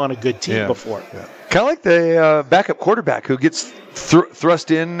played on a good team before. Yeah. Kind of like the backup quarterback who gets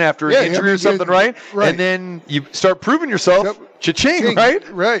thrust in after an injury or something, right? And then you start proving yourself. Cha-ching, right?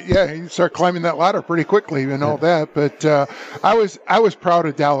 Right, yeah. You start climbing that ladder pretty quickly and all that. But I was proud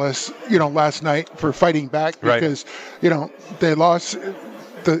of Dallas, last night for fighting back because, they lost.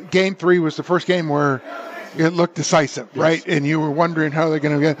 The game 3 was the first game where it looked decisive, right? And you were wondering how they're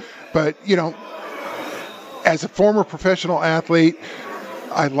going to get. But, as a former professional athlete,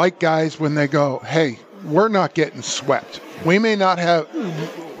 I like guys when they go, hey, we're not getting swept. We may not have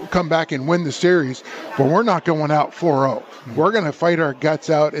come back and win the series, but we're not going out 4-0. We're going to fight our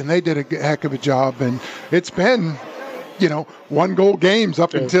guts out, and they did a heck of a job. And it's been, 1-goal games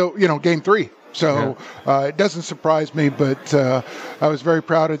up until, game 3. So it doesn't surprise me, but I was very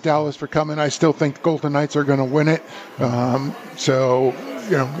proud of Dallas for coming. I still think the Golden Knights are going to win it. So,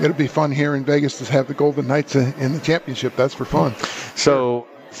 it'll be fun here in Vegas to have the Golden Knights in the championship. That's for fun. So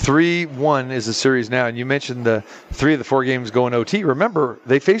 3-1 is the series now. And you mentioned the 3 of the 4 games going OT. Remember,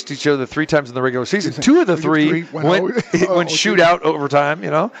 they faced each other 3 times in the regular season. 2 of the 3 went shootout overtime,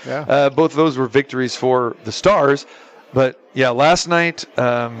 Both of those were victories for the Stars. But, last night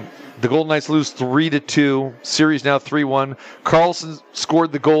the Golden Knights lose 3-2. Series now 3-1. Carlson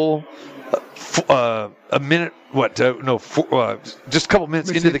scored the goal a minute. Just a couple minutes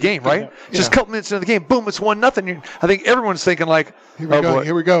into the game, right? Yeah. Just a couple minutes into the game. Boom! It's 1-0. I think everyone's thinking like,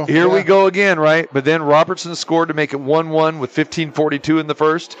 Here we go. Here we go again, right? But then Robertson scored to make it 1-1 with 15:42 in the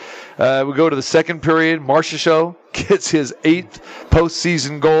first. We go to the second period. Marchessault gets his 8th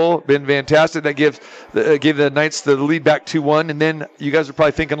postseason goal. Been fantastic. That gave the Knights the lead back 2-1. And then you guys are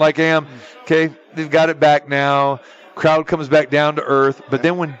probably thinking like I am. Okay, they've got it back now. Crowd comes back down to earth. But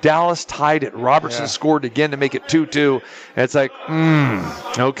then when Dallas tied it, Robertson scored again to make it 2-2. And it's like,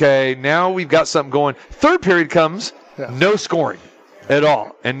 okay, now we've got something going. Third period comes, no scoring at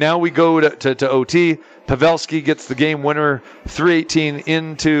all. And now we go to OT. Pavelski gets the game winner, 3:18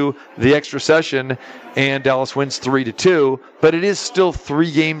 into the extra session, and Dallas wins 3-2. But it is still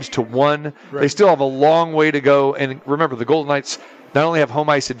 3-1. Right. They still have a long way to go. And remember, the Golden Knights not only have home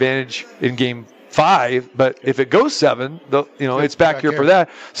ice advantage in game 5, but if it goes 7, it's back here for that.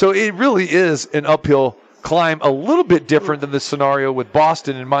 So it really is an uphill climb, a little bit different than the scenario with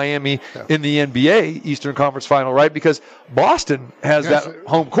Boston and Miami in the NBA Eastern Conference Final, right? Because Boston has that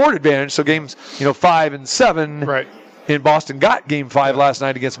home court advantage. So games, 5 and 7, right? And Boston got game 5 last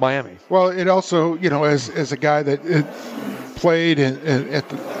night against Miami. Well, it also, as a guy that played in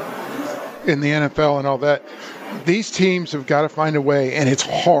the NFL and all that, these teams have got to find a way, and it's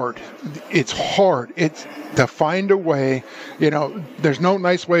hard. It's hard. It's to find a way. There's no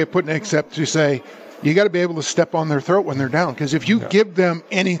nice way of putting it except to say you got to be able to step on their throat when they're down. Because if you give them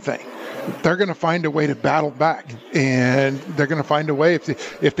anything, they're going to find a way to battle back, and they're going to find a way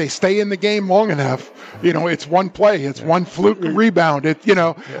if they stay in the game long enough. It's one play, it's one fluke rebound,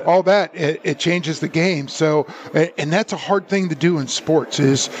 all that. It changes the game. So, and that's a hard thing to do in sports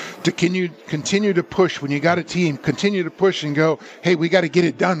is to continue to push when you got a team. Continue to push and go, hey, we got to get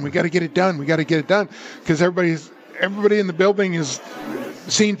it done. We got to get it done. We got to get it done because everybody in the building is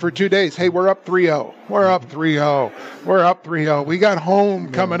seen for 2 days. Hey, we're up 3-0. We're up 3-0. We're up 3-0. We got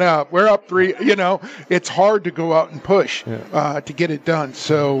home coming up. We're up 3. It's hard to go out and push to get it done.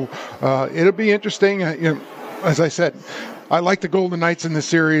 So it'll be interesting. As I said, I like the Golden Knights in the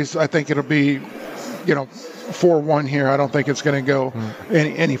series. I think it'll be, 4-1 here. I don't think it's going to go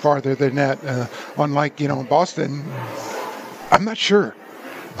any farther than that. Unlike, Boston, I'm not sure.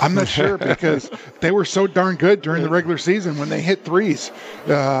 Because they were so darn good during the regular season when they hit threes.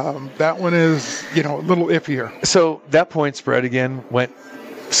 That one is, a little iffier. So that point spread again went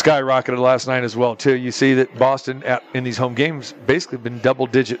skyrocketed last night as well too. You see that Boston in these home games basically been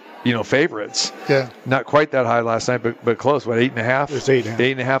double-digit, favorites. Yeah. Not quite that high last night, but close. What, 8.5? It was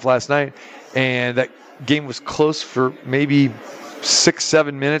 8.5. 8.5 last night, and that game was close for maybe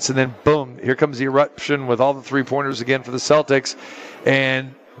 6-7 minutes, and then boom, here comes the eruption with all the three-pointers again for the Celtics,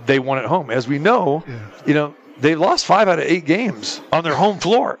 and they won at home. As we know, they lost 5 out of 8 games on their home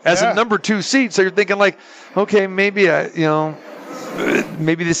floor as a number 2 seed. So you're thinking like, okay, maybe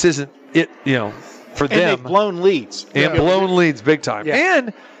maybe this isn't it, for them. And they've blown leads. And blown leads big time. Yeah.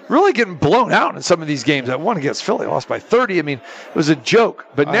 And really getting blown out in some of these games. That one against Philly lost by 30. I mean, it was a joke.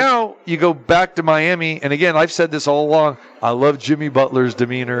 But now you go back to Miami, and again, I've said this all along. I love Jimmy Butler's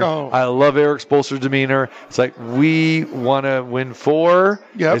demeanor. I love Eric Spoelstra's demeanor. It's like, we want to win 4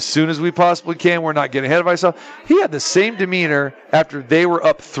 as soon as we possibly can. We're not getting ahead of ourselves. He had the same demeanor after they were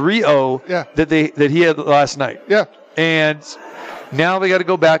up 3-0 that he had last night. Yeah. And now they got to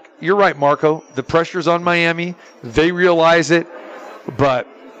go back. You're right, Marco. The pressure's on Miami. They realize it. But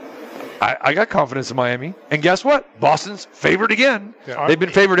I got confidence in Miami. And guess what? Boston's favored again. Yeah. They've been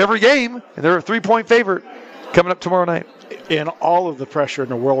favored every game, and they're a 3-point favorite coming up tomorrow night. And all of the pressure in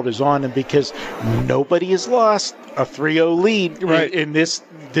the world is on them because nobody has lost a 3-0 lead in this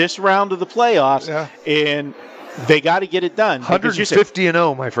round of the playoffs. Yeah. And they got to get it done.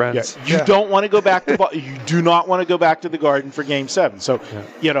 150-0, my friends. You don't want to go back to you do not want to go back to the Garden for Game 7. So,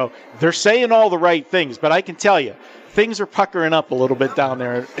 they're saying all the right things, but I can tell you, things are puckering up a little bit down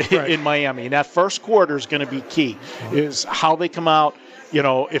there in Miami. And that first quarter is going to be key, is how they come out,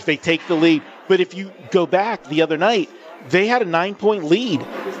 if they take the lead. But if you go back the other night, they had a 9-point lead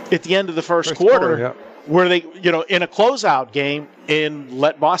at the end of the first quarter where they, in a closeout game, and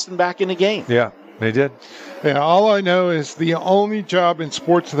let Boston back in the game. Yeah, they did. Yeah, all I know is the only job in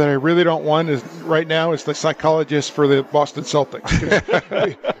sports that I really don't want right now is the psychologist for the Boston Celtics.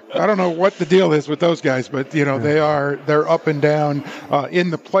 I don't know what the deal is with those guys, but they're up and down in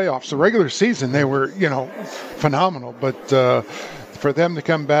the playoffs. The regular season they were phenomenal, but for them to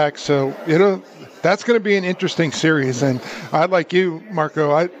come back, so that's going to be an interesting series. And I like you,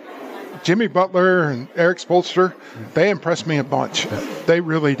 Marco. Jimmy Butler and Eric Spoelstra, they impress me a bunch. They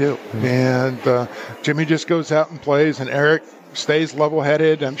really do. And Jimmy just goes out and plays, and Eric stays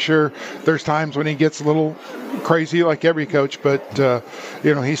level-headed. I'm sure there's times when he gets a little crazy like every coach, but,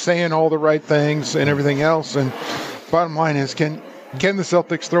 he's saying all the right things and everything else. And bottom line is, can the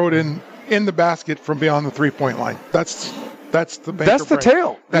Celtics throw it in the basket from beyond the three-point line? That's the make that's or break. The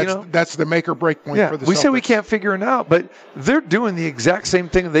tail. That's the make or break point for the Celtics. We say we can't figure it out, but they're doing the exact same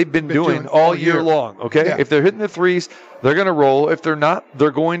thing they've been doing all year long. Okay, if they're hitting the threes, they're going to roll. If they're not,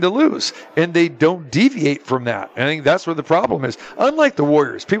 they're going to lose, and they don't deviate from that. And I think that's where the problem is. Unlike the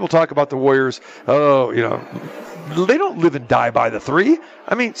Warriors, people talk about the Warriors. They don't live and die by the three.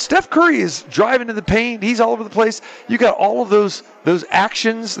 I mean, Steph Curry is driving to the paint. He's all over the place. You got all of those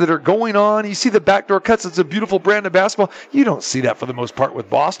actions that are going on. You see the backdoor cuts. It's a beautiful brand of basketball. You don't see that for the most part with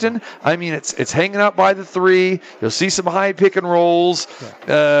Boston. I mean, it's hanging out by the three. You'll see some high pick and rolls.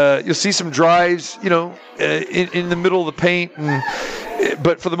 You'll see some drives, in the middle of the paint.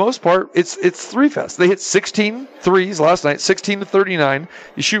 But for the most part, it's three fest. They hit 16 threes last night, 16-39.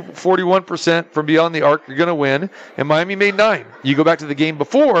 You shoot 41% from beyond the arc, you're going to win. And Miami made 9. You go back to the game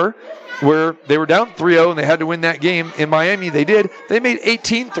before where they were down 3-0 and they had to win that game. In Miami, they did. They made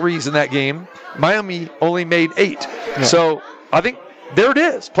 18 threes in that game. Miami only made 8. Yeah. So I think there it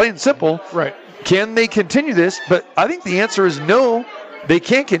is, plain and simple. Right. Can they continue this? But I think the answer is no. They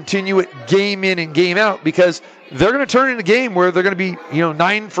can't continue it game in and game out because they're going to turn in a game where they're going to be,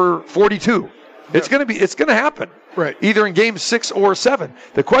 9 for 42. It's going to happen. Right. Either in game 6 or 7.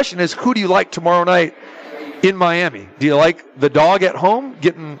 The question is, who do you like tomorrow night in Miami? Do you like the dog at home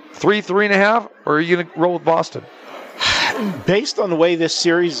getting 3.5, or are you going to roll with Boston? Based on the way this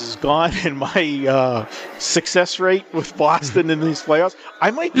series has gone and my success rate with Boston in these playoffs, I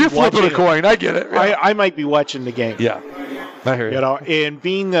might be You're flipping a coin. I get it. Yeah. I might be watching the game. Yeah. I hear you. And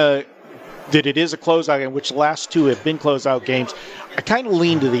being that it is a closeout game, which the last 2 have been closeout games, I kind of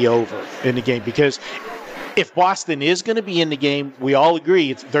lean to the over in the game because if Boston is going to be in the game, we all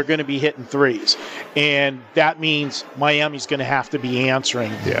agree they're going to be hitting threes. And that means Miami's going to have to be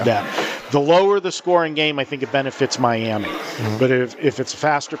answering that. The lower the scoring game, I think it benefits Miami. Mm-hmm. But if it's a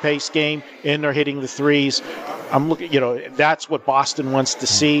faster paced game and they're hitting the threes, I'm looking, that's what Boston wants to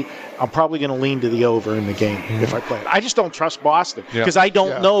see. I'm probably going to lean to the over in the game if I play it. I just don't trust Boston because I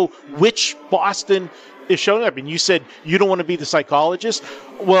don't know which Boston is showing up. And you said you don't want to be the psychologist.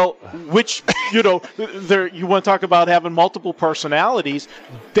 Well, which, you want to talk about having multiple personalities.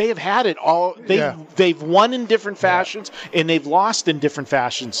 They have had it all. They've won in different fashions and they've lost in different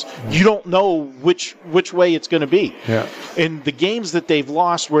fashions. You don't know which way it's going to be. Yeah. And the games that they've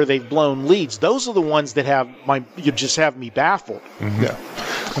lost where they've blown leads, those are the ones that just have me baffled. Mm-hmm. Yeah.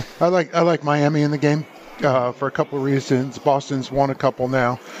 I like Miami in the game. For a couple of reasons. Boston's won a couple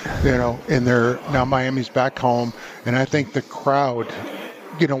now, and now Miami's back home. And I think the crowd,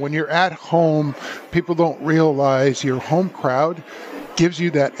 when you're at home, people don't realize your home crowd gives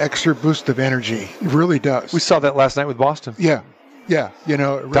you that extra boost of energy. It really does. We saw that last night with Boston. Yeah. Yeah, it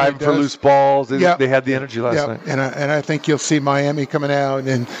really diving for loose balls. They had the energy last night. And I think you'll see Miami coming out,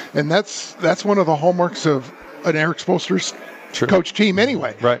 and that's one of the hallmarks of an Eric Spoelstra's coach team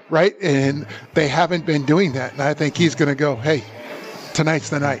anyway. Right. And they haven't been doing that. And I think he's going to go, hey, tonight's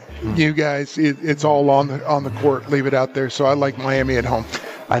the night. You guys, it's all on the court. Leave it out there. So I like Miami at home.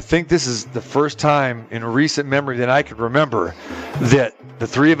 I think this is the first time in recent memory that I can remember that the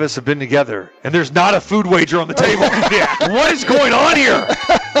three of us have been together and there's not a food wager on the table. What is going on here?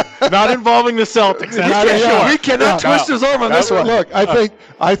 Not involving the Celtics. We cannot twist his arm on this one. Look,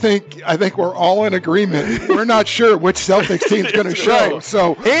 I think we're all in agreement. We're not sure which Celtics team's going to show. Right.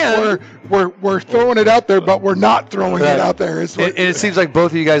 So we're throwing it out there, but we're not throwing it out there. And it seems like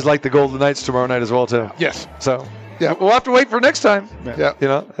both of you guys like the Golden Knights tomorrow night as well too. Yes. So. Yeah, we'll have to wait for next time. Yeah,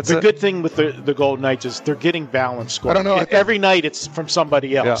 that's the good thing with the Golden Knights is they're getting balanced scoring. I don't know. Every night it's from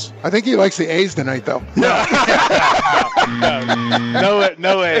somebody else. Yeah. I think he likes the A's tonight, though. No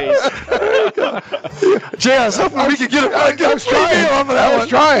A's. Jay, I was hoping we could get a I was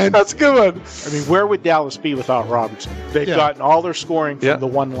trying. That's a good one. I mean, where would Dallas be without Robertson? They've gotten all their scoring from the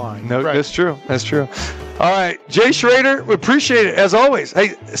one line. No, That's true. All right, Jay Schrader, we appreciate it as always.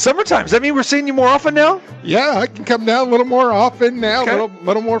 Hey, summertime, does that mean we're seeing you more often now? Yeah, I can come down a little more often now, a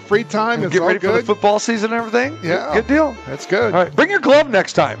little more free time. Get ready for the football season and everything? Yeah. Good deal. That's good. All right, bring your glove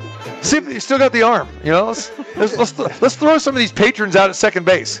next time. See if you still got the arm. Let's throw some of these patrons out at second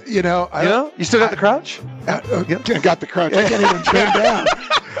base. You still got the crouch? Got the crouch. I can't even bend down.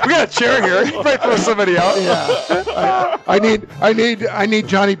 We got a chair here. You might throw somebody out. Yeah. I need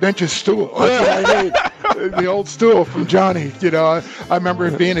Johnny Bench's stool. That's what I need. The old stool from Johnny. I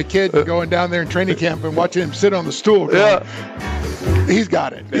remember being a kid and going down there in training camp and watching him sit on the stool. He's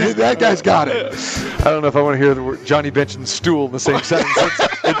got it. That guy's got it. I don't know if I want to hear the word Johnny Bench and stool in the same sentence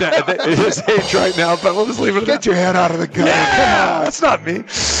at his age right now, but we'll just leave it at that. Get your head out of the gutter. Come on. That's not me.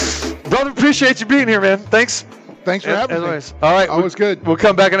 Brother, appreciate you being here, man. Thanks for having me. All right. Always good. We'll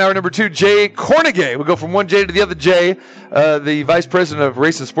come back in hour number 2. Jay Kornegay. We'll go from one Jay to the other Jay, the Vice President of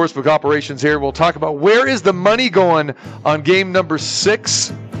Race and Sportsbook Operations here. We'll talk about where is the money going on game number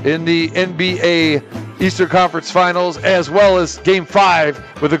 6 in the NBA Eastern Conference Finals, as well as game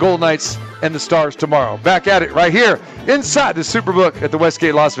 5 with the Golden Knights and the Stars tomorrow. Back at it right here inside the Superbook at the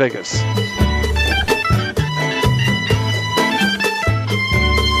Westgate, Las Vegas.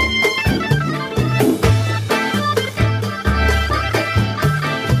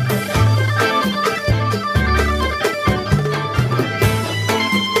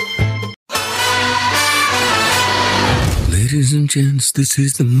 Ladies and gents, this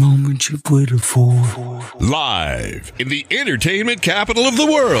is the moment you've waited for. Live in the entertainment capital of the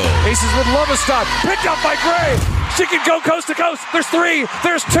world. Aces with Lovestad, picked up by Gray. She can go coast to coast. There's 3,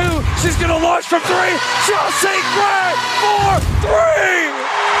 there's 2. She's going to launch from 3. Chelsea Gray for 3.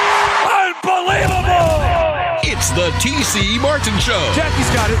 Unbelievable. It's the T.C. Martin Show. Jackie's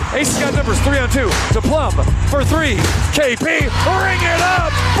got it. Aces got numbers 3 on 2 to Plum for 3. KP, ring it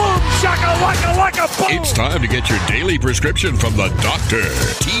up. Boom, shaka, laka, boom. It's time to get your daily prescription from the doctor,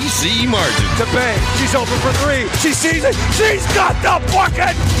 T.C. Martin. To Bay. She's open for 3. She sees it. She's got the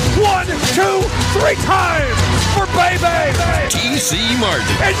bucket. 1, 2, 3 times for Baby. T.C.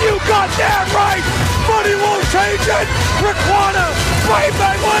 Martin. And you got that right. Money won't change it. Raquana,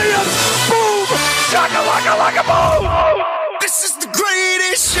 Baby Williams. Boom, shaka, laka, boom. This is the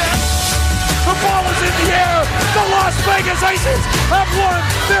greatest show. The ball is in the air. The Las Vegas Aces have won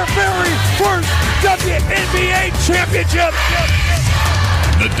their very first WNBA championship.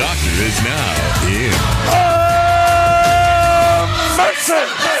 The doctor is now in. Mercer.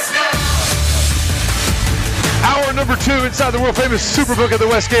 number 2 inside the world famous Superbook at the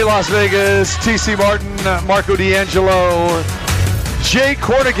Westgate, Las Vegas. TC Martin, Marco D'Angelo, Jay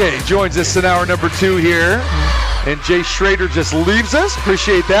Kornegay joins us in hour number 2 here. And Jay Schrader just leaves us.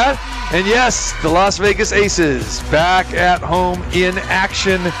 Appreciate that. And yes, the Las Vegas Aces back at home in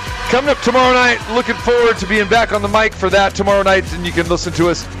action. Coming up tomorrow night. Looking forward to being back on the mic for that tomorrow night. And you can listen to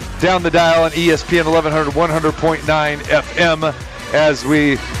us down the dial on ESPN 1100, 100.9 FM as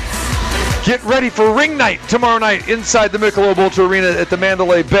we get ready for ring night tomorrow night inside the Michelob Ultra Arena at the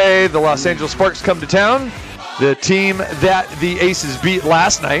Mandalay Bay. The Los Angeles Sparks come to town. The team that the Aces beat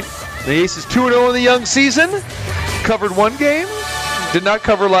last night. The Aces 2-0 in the young season. Covered one game. Did not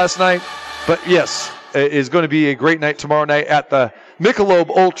cover last night. But yes, it is going to be a great night tomorrow night at the Michelob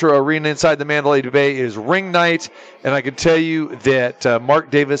Ultra Arena inside the Mandalay Bay. It is ring night. And I can tell you that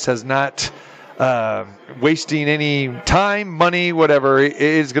Mark Davis has not wasting any time, money, whatever. It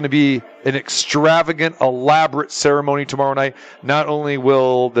is going to be an extravagant, elaborate ceremony tomorrow night. Not only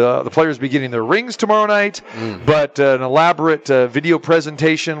will the players be getting their rings tomorrow night, but an elaborate video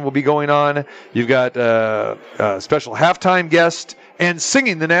presentation will be going on. You've got a special halftime guest and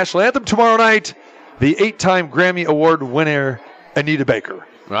singing the national anthem tomorrow night, the 8-time Grammy Award winner, Anita Baker.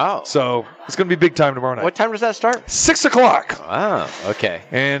 Wow. So it's going to be big time tomorrow night. What time does that start? 6 o'clock. Wow, okay.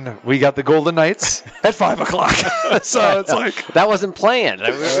 And we got the Golden Knights at 5 o'clock. So it's like... That wasn't planned.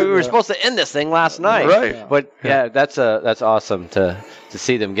 We were supposed to end this thing last night. Right. But yeah, that's awesome to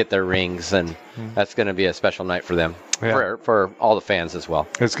see them get their rings, and that's going to be a special night for them, for all the fans as well.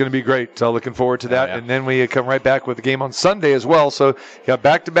 It's going to be great. Looking forward to that. And then we come right back with the game on Sunday as well. So you got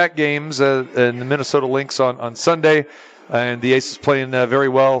back-to-back games in the Minnesota Lynx on Sunday. And the Aces playing very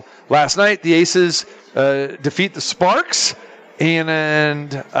well last night. The Aces defeat the Sparks.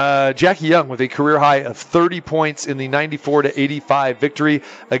 And Jackie Young with a career high of 30 points in the 94-85 victory.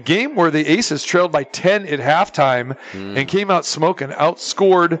 A game where the Aces trailed by 10 at halftime and came out smoking.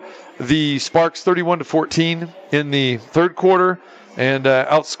 Outscored the Sparks 31-14 in the third quarter. And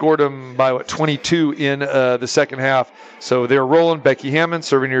outscored them by 22 in the second half. So they're rolling. Becky Hammond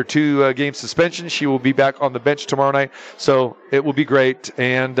serving her 2-game suspension. She will be back on the bench tomorrow night. So it will be great.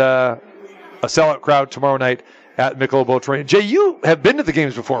 And a sellout crowd tomorrow night at Michelob Ultra. Jay, you have been to the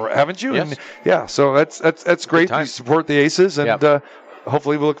games before, haven't you? Yes. And, yeah. So that's great. You support the Aces, and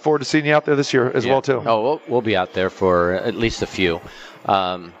hopefully we look forward to seeing you out there this year as well too. Oh, we'll be out there for at least a few.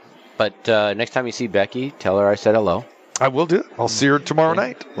 But next time you see Becky, tell her I said hello. I will do it. I'll see her tomorrow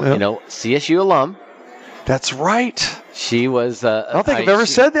night. You know, CSU alum. That's right. She was. I don't think I've ever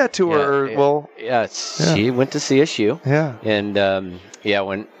said that to her. She went to CSU. Yeah. And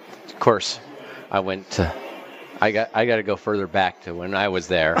when, of course, I went to. I got to go further back to when I was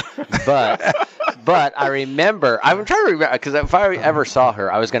there, but I remember. I'm trying to remember because if I ever saw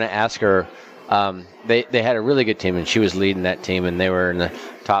her, I was going to ask her. They had a really good team, and she was leading that team, and they were in the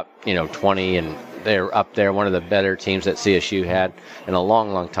top 20 and. They're up there, one of the better teams that CSU had in a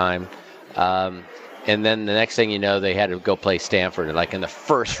long, long time. And then the next thing you know, they had to go play Stanford, like in the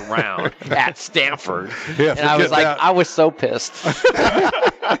first round at Stanford. Yeah, and I was like, I was so pissed.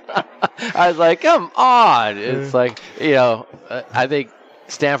 I was like, come on. It's like, I think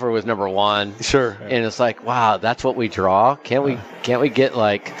Stanford was number 1. Sure. And it's like, wow, that's what we draw. Can't we get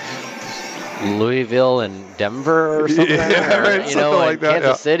like Louisville and Denver or something, like that,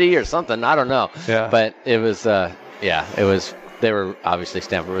 Kansas City or something. I don't know. Yeah. But it was, it was. They were obviously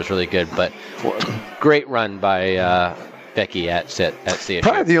Stanford was really good, but great run by Becky at CSU.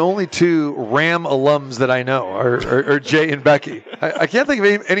 Probably the only 2 Ram alums that I know are Jay and Becky. I can't think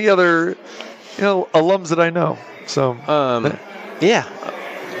of any other, alums that I know. So, yeah.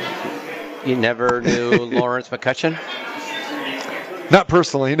 You never knew Lawrence McCutcheon? Not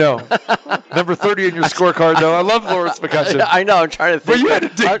personally, no. Number 30 in your scorecard, though. I love Lawrence McCutcheon. I know. I'm trying to think. But you had to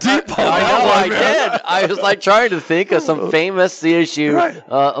dig deep on I that know. one, I man. did. I was like trying to think of some famous CSU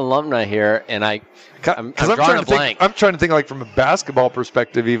alumni here, and I'm drawing a blank. I'm trying to think like from a basketball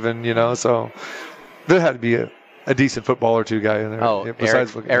perspective, even so there had to be a decent football or 2 guy in there. Oh,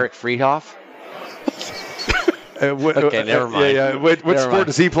 besides Eric Friedhoff. Okay, never mind. Yeah. What sport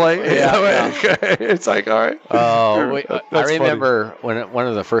does he play? Yeah. It's like, all right. Oh, I remember funny. one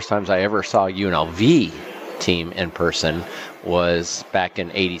of the first times I ever saw UNLV team in person was back in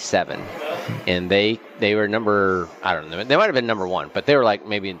 '87, and they were number, I don't know, they might have been number 1, but they were like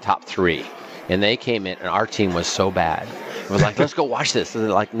maybe in top 3, and they came in, and our team was so bad. It was like, let's go watch this. They're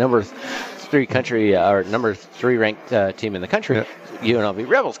like number 3 country or number 3 ranked team in the country. Yeah. UNLV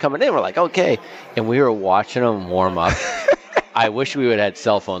Rebels coming in. We're like, okay. And we were watching them warm up. I wish we would have had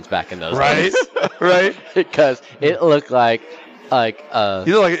cell phones back in those days. Right. Because it looked like like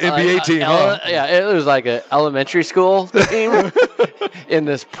you look like an NBA team, huh? Yeah, it was like an elementary school team in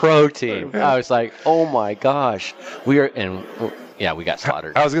this pro team. I was like, oh my gosh, we got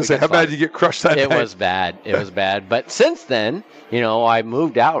slaughtered. I was going to say, how bad did you get crushed that night? It was bad. It was bad. But since then, I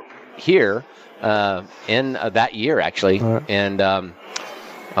moved out here in that year actually, and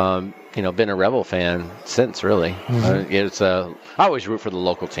been a Rebel fan since really. I always root for the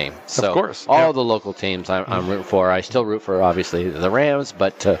local team. So of course, all the local teams I'm rooting for. I still root for obviously the Rams,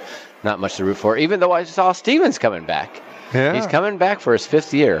 but not much to root for. Even though I saw Stevens coming back. Yeah. He's coming back for his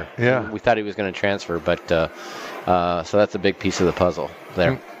 5th year. Yeah. We thought he was going to transfer, but so that's a big piece of the puzzle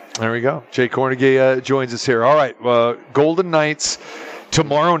there. There we go. Jay Kornegay joins us here. All right, Golden Knights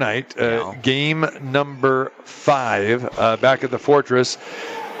tomorrow night, game number 5 back at the Fortress.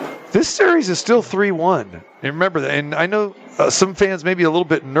 This series is still 3-1. And remember that. And I know some fans may be a little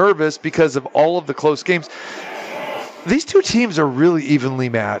bit nervous because of all of the close games. These two teams are really evenly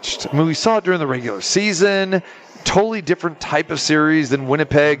matched. I mean, we saw it during the regular season. Totally different type of series than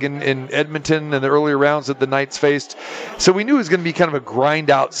Winnipeg and Edmonton and the earlier rounds that the Knights faced. So we knew it was going to be kind of a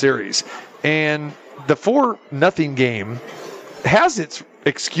grind-out series. And the 4-0 game has its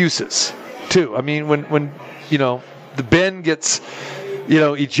excuses, too. I mean, when the Ben gets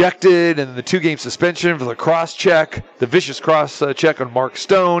ejected, and the 2-game suspension for the cross-check, the vicious cross-check on Mark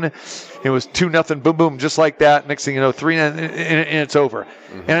Stone. It was 2-0, boom, boom, just like that. Next thing you know, 3-0, and it's over.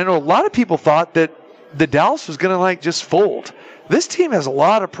 And I know a lot of people thought that the Dallas was going to, just fold. This team has a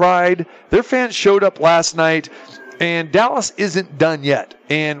lot of pride. Their fans showed up last night, and Dallas isn't done yet.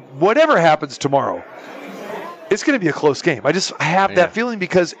 And whatever happens tomorrow, it's going to be a close game. I have that feeling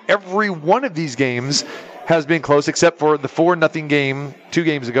because every one of these games has been close, except for the 4-0 game 2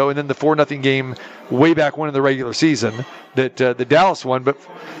 games ago, and then the 4-0 game way back when in the regular season that the Dallas won. But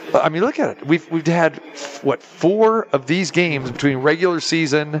I mean, look at it. We've had 4 of these games between regular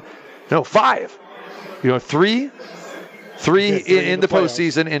season, 5. 3 in the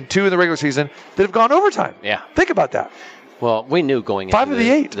postseason and 2 in the regular season that have gone overtime. Yeah, think about that. Well, we knew going into 5 of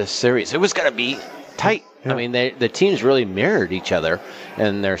the 8 the series it was going to be tight. Yeah. I mean, the teams really mirrored each other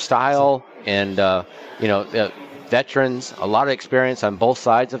and their style, and veterans, a lot of experience on both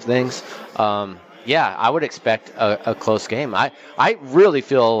sides of things. I would expect a close game. I really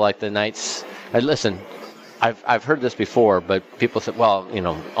feel like the Knights. Listen, I've heard this before, but people said, well,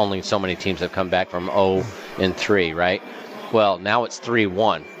 only so many teams have come back from 0-3, right? Well, now it's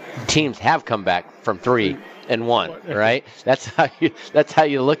 3-1. Teams have come back from 3-1, right? That's how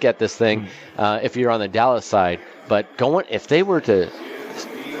you look at this thing if you're on the Dallas side. But if they were to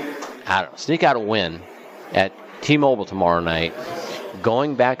sneak out a win at T-Mobile tomorrow night,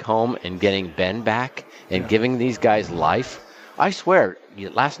 going back home and getting Ben back and giving these guys life, I swear,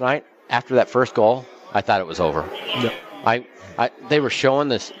 last night after that first goal, I thought it was over. Yeah. They were showing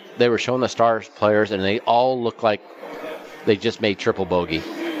this. They were showing the Stars players, and they all look like they just made triple bogey.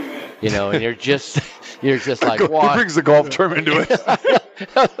 And you're just like, what? He brings the golf term into it. I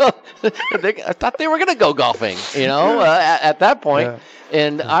thought they were going to go golfing, at that point. Yeah.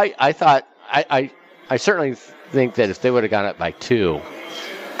 And I thought, I certainly think that if they would have gone up by 2,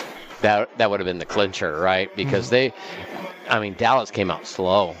 that would have been the clincher, right? Because Dallas came out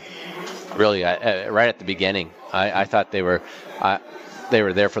slow, really, right at the beginning. I thought they were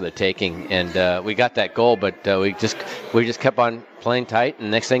there for the taking, and we got that goal, but we just kept on playing tight,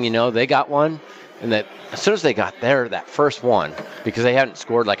 and next thing you know, they got one, and that as soon as they got there, that first one, because they hadn't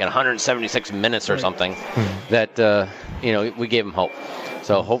scored like in 176 minutes or something, that we gave them hope.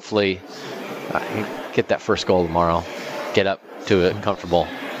 So hopefully, get that first goal tomorrow, get up to a comfortable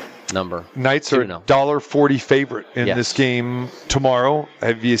number. Knights are $1.40 favorite in this game tomorrow.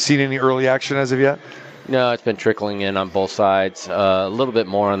 Have you seen any early action as of yet? No, it's been trickling in on both sides. A little bit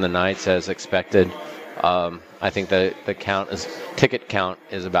more on the Knights as expected. I think the ticket count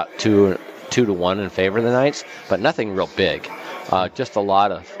is about 2 to 1 in favor of the Knights, but nothing real big. Just a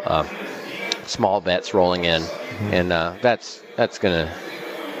lot of small bets rolling in, and that's gonna.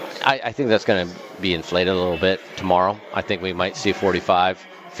 I think that's gonna be inflated a little bit tomorrow. I think we might see 45,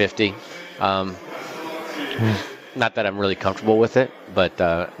 50. Not that I'm really comfortable with it, but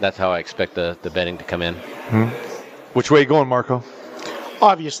that's how I expect the betting to come in. Which way are you going, Marco?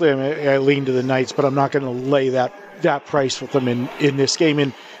 Obviously, I lean to the Knights, but I'm not going to lay that price with them in this game.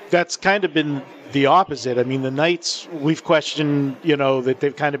 And that's kind of been the opposite. I mean, the Knights, we've questioned, that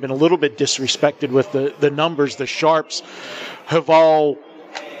they've kind of been a little bit disrespected with the numbers. The Sharps have all,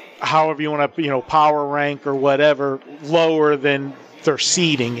 however you want to, power rank or whatever, lower than their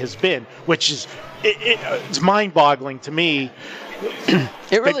seeding has been, which is it's mind-boggling to me.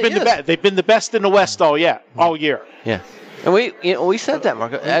 It really is. They've been the best in the West all year. Yeah. And we said that,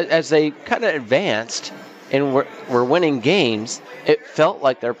 Marco, as they kind of advanced and were winning games, it felt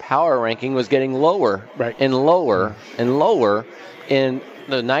like their power ranking was getting lower and lower and lower, and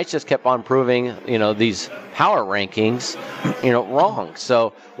the Knights just kept on proving, these power rankings, wrong.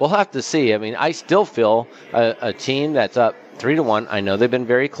 So we'll have to see. I mean, I still feel a team that's up 3-1. I know they've been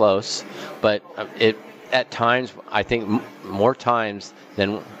very close, but at times, I think more times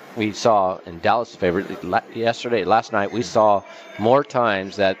than we saw in Dallas' favor last night, we saw more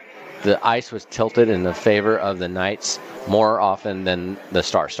times that the ice was tilted in the favor of the Knights more often than the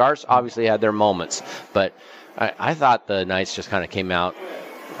Stars. Stars obviously had their moments, but I thought the Knights just kind of came out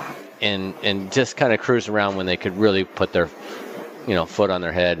and just kind of cruised around when they could really put their foot on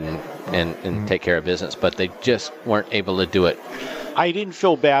their head and take care of business, but they just weren't able to do it. I didn't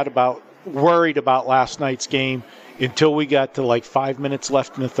feel worried about last night's game until we got to like 5 minutes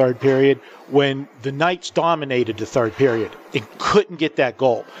left in the third period, when the Knights dominated the third period and couldn't get that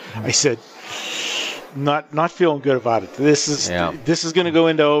goal. I said, not feeling good about it. This is going to go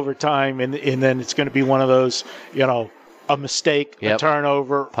into overtime, and then it's going to be one of those, a mistake, a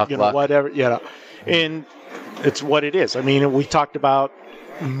turnover, Puck luck. whatever, and it's what it is. I mean, we talked about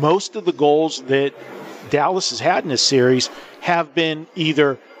most of the goals that Dallas has had in this series have been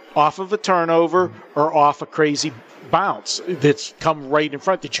either off of a turnover or off a crazy bounce that's come right in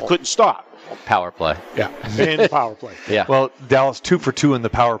front that you couldn't stop. Power play. Yeah, and power play. Yeah. Well, Dallas 2 for 2 in the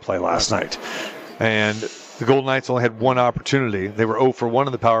power play last night. And the Golden Knights only had one opportunity. They were 0 for 1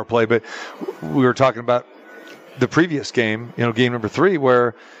 in the power play, but we were talking about the previous game, game number 3,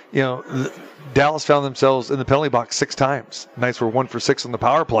 where, Dallas found themselves in the penalty box 6 times. Knights were 1 for 6 on the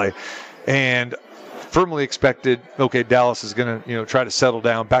power play. And firmly expected, okay, Dallas is going to, try to settle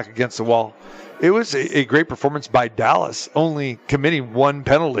down back against the wall. It was a great performance by Dallas, only committing 1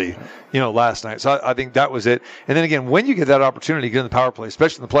 penalty, last night. So I think that was it. And then again, when you get that opportunity to get in the power play,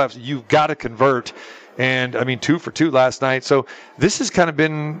 especially in the playoffs, you've got to convert. And 2 for 2 last night. So this has kind of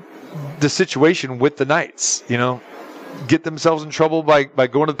been the situation with the Knights, get themselves in trouble by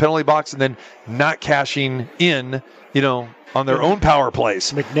going to the penalty box and then not cashing in, on their own power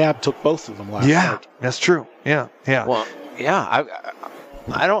plays. McNabb took both of them last night. Yeah, that's true. Yeah. Well, yeah,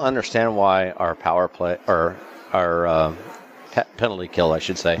 I don't understand why our power play or our penalty kill, I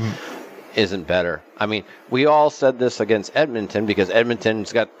should say, isn't better. I mean, we all said this against Edmonton because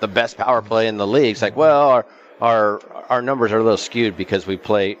Edmonton's got the best power play in the league. It's like, well, our numbers are a little skewed because we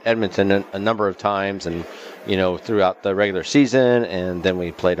play Edmonton a number of times and, throughout the regular season, and then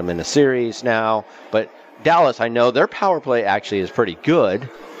we played them in a series now. But Dallas, I know their power play actually is pretty good,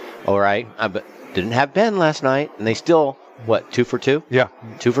 all right, but didn't have Ben last night, and they still, 2 for 2? Yeah.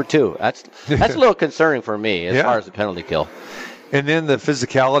 2 for 2. That's a little concerning for me as far as the penalty kill. And then the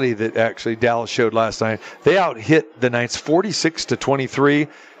physicality that actually Dallas showed last night. They out-hit the Knights 46-23. I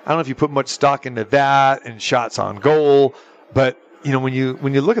don't know if you put much stock into that and shots on goal, but when you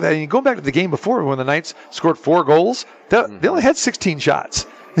look at that, and you go back to the game before when the Knights scored 4 goals, they only had 16 shots.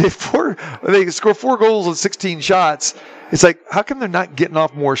 They score 4 goals and 16 shots. It's like, how come they're not getting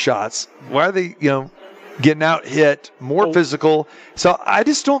off more shots? Why are they, getting out hit, more physical? So I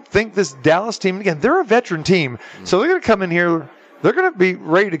just don't think this Dallas team, again, they're a veteran team, so they're going to come in here, they're going to be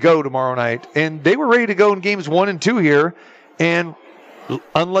ready to go tomorrow night, and they were ready to go in games 1 and 2 here, and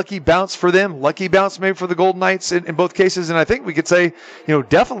unlucky bounce for them, lucky bounce maybe for the Golden Knights in both cases, and I think we could say,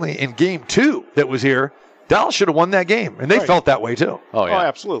 definitely in game 2 that was here, Dallas should have won that game, and they felt that way too. Oh, yeah. Oh,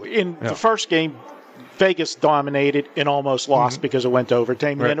 absolutely. In the first game, Vegas dominated and almost lost because it went to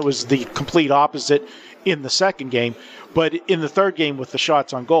overtime. And then it was the complete opposite in the second game. But in the third game with the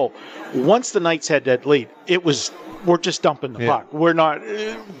shots on goal, once the Knights had that lead, we're just dumping the puck. We're not.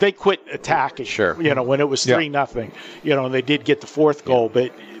 They quit attacking. Sure. When it was 3-0. And they did get the 4th goal,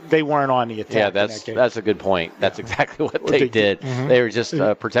 but they weren't on the attack. Yeah, that's a good point. That's exactly what they did. They were just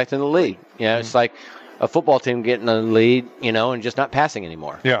protecting the lead. It's like a football team getting a lead, and just not passing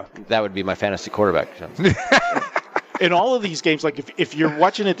anymore. Yeah. That would be my fantasy quarterback. In all of these games, like if you're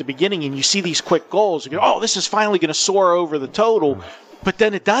watching at the beginning and you see these quick goals, you go, oh, this is finally going to soar over the total, but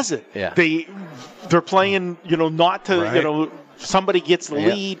then it doesn't. Yeah. They're playing, not to, somebody gets the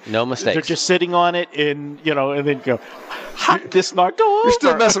lead. No mistakes. They're just sitting on it, and and then go, how did this not go over? You're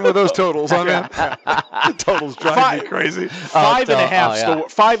still messing with those totals, huh, man? The totals drive me crazy.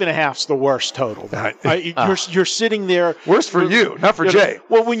 5.5's the worst total. You're sitting there. Worse for you, not for Jay.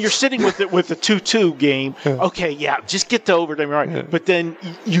 Well, when you're sitting with the 2-2 game, okay, just get to overtime, right? Yeah. But then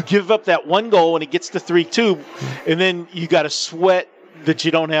you give up that 1 goal and it gets to 3-2, and then you got to sweat that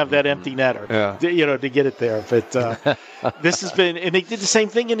you don't have that empty netter, to get it there. But this has been, and they did the same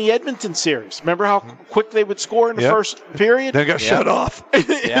thing in the Edmonton series. Remember how quick they would score in the first period? Then got shut off.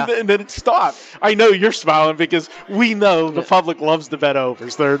 and then it stopped. I know you're smiling because we know the public loves to bet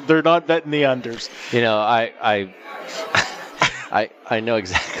overs. They're not betting the unders. I know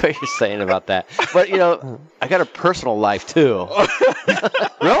exactly what you're saying about that. But, I got a personal life, too.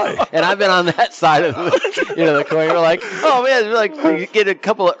 Really? And I've been on that side of the coin. You're like, oh, man, you get a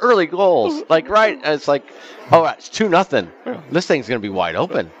couple of early goals. Like, right, and it's like, oh, it's 2-0. This thing's going to be wide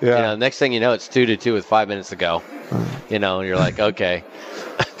open. Yeah. Next thing you know, it's 2-2 with 5 minutes to go. And you're like, okay.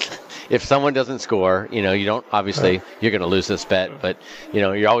 If someone doesn't score, you don't, obviously, you're going to lose this bet, but,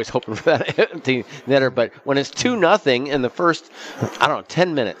 you're always hoping for that empty netter. But when it's 2-0 in the first,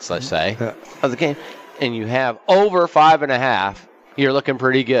 10 minutes, let's say, of the game, and you have over 5.5, you're looking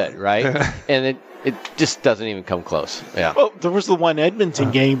pretty good, right? And it just doesn't even come close. Yeah. Well, there was the one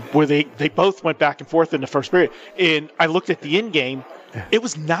Edmonton game where they both went back and forth in the first period. And I looked at the end game. It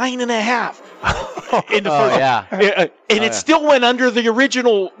was 9.5 in the first. Yeah. And it still went under the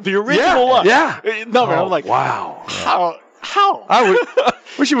original line. Yeah. No, I'm like, wow. How? I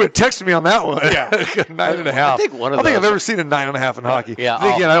wish you would have texted me on that one. Yeah. 9.5. I think I've ever seen a 9.5 in hockey.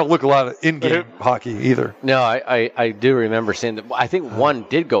 Yeah. Again, I don't look a lot of in-game hockey either. No, I do remember seeing that. I think one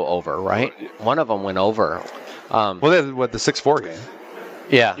did go over, right? One of them went over. Well, the 6-4 game.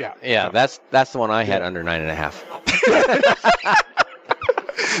 Yeah. That's the one I had under 9.5.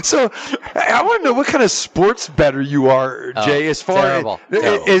 So, I want to know what kind of sports bettor you are, Jay. As far terrible.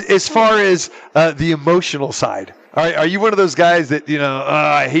 As far as the emotional side. Are you one of those guys that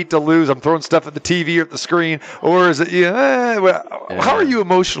I hate to lose? I'm throwing stuff at the TV or at the screen, or is it? How are you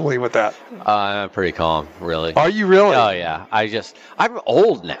emotionally with that? I'm pretty calm, really. Are you really? Oh yeah. I'm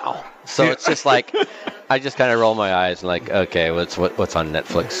old now, so it's just like I just kind of roll my eyes and like, okay, what's on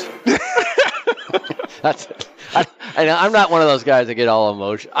Netflix? I'm not one of those guys that get all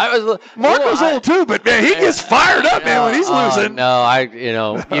emotional. Marco's old too, but man, he gets fired up, man, when he's losing.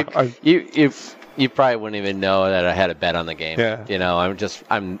 No, you probably wouldn't even know that I had a bet on the game. Yeah.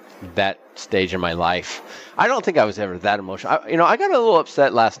 I'm that stage in my life. I don't think I was ever that emotional. I got a little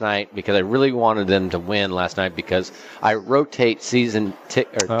upset last night because I really wanted them to win last night because I rotate season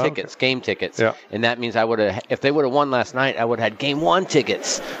tickets, game tickets. Yeah. And that means if they would have won last night, I would have had game 1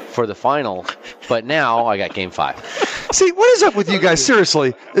 tickets for the final. But now I got game 5. See, what is up with you guys?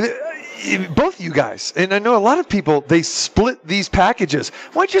 Seriously. Both of you guys, and I know a lot of people, they split these packages.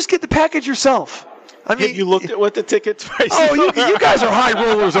 Why don't you just get the package yourself? I mean, you looked at what the tickets prices are. You guys are high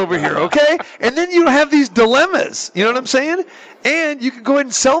rollers over here, okay? And then you have these dilemmas. You know what I'm saying? And you can go ahead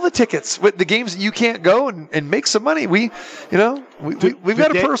and sell the tickets with the games that you can't go and make some money. We've got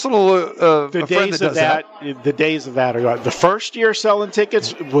a personal a friend that does that. The days of that are gone. The first year selling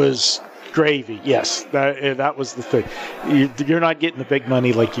tickets was gravy. Yes, that was the thing. You're not getting the big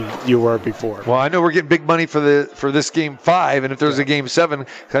money like you were before. Well, I know we're getting big money for this game 5, and if there's a game 7,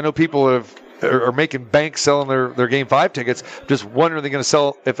 because I know people are making bank selling their game 5 tickets. Just wondering if they're going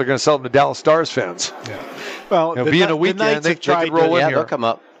to sell them to Dallas Stars fans. Yeah. Well, being a weekend, they could roll in here. They'll come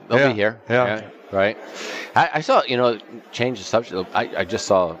up. They'll be here. Yeah. Right. I saw. Change the subject. I just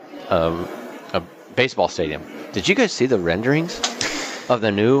saw a baseball stadium. Did you guys see the renderings of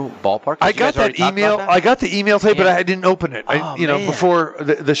the new ballpark? I got that email. I got the email today, but I didn't open it. Before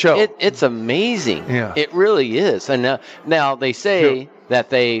the show. It's amazing. Yeah. It really is. And now they say that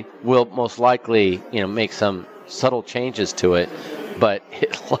they will most likely, make some subtle changes to it, but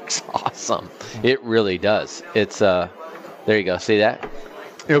it looks awesome. It really does. It's there you go. See that?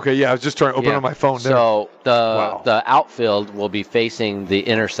 Okay. Yeah. I was just trying to open on my phone. So the outfield will be facing the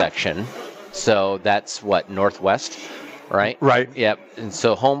intersection. So that's northwest. Right? Right. Yep. And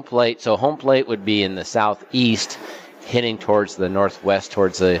so home plate would be in the southeast, heading towards the northwest,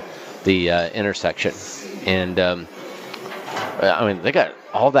 towards the intersection. And they got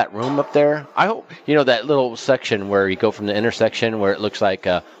all that room up there. I hope that little section where you go from the intersection where it looks like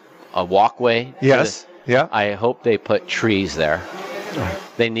a walkway. Yes. Yeah. I hope they put trees there.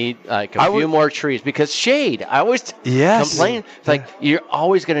 They need a few more trees because shade. I always complain. It's like you're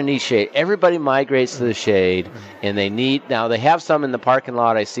always going to need shade. Everybody migrates to the shade, and they have some in the parking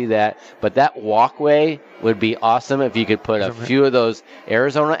lot. I see that, but that walkway would be awesome if you could put a few of those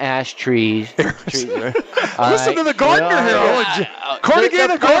Arizona ash trees. Listen to the gardener here. Cardigan,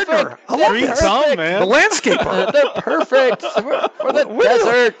 the gardener. I love it. Man. The landscaper. They're perfect for the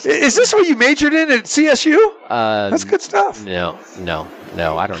desert. Is this what you majored in at CSU? That's good stuff. No.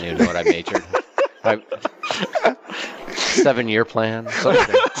 I don't even know what I majored. 7-year plan.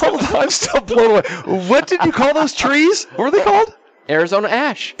 Hold on, I'm still blown away. What did you call those trees? What were they called? Arizona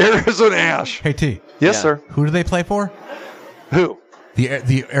Ash. Arizona Ash. Hey T. Yes, Yeah. sir. Who do they play for? Who?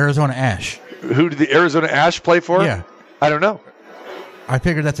 The Arizona Ash. Who did the Arizona Ash play for? Yeah. I don't know. I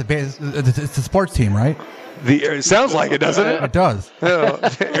figured that's it's a sports team, right? It sounds like it, doesn't it? It does.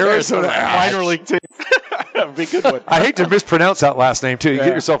 Arizona Ash. Minor league team. That'd be a good one. I hate to mispronounce that last name too. You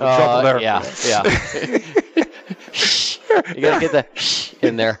get yourself in trouble there. Yeah. You gotta get the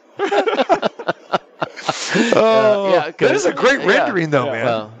in there. That is a great rendering, though, man.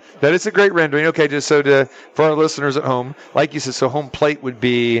 Well, that is a great rendering. Okay, just for our listeners at home, like you said, so home plate would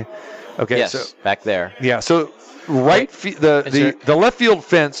be okay. yes, So back there. yeah, so the left field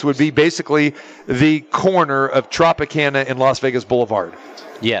fence would be basically the corner of Tropicana and Las Vegas Boulevard.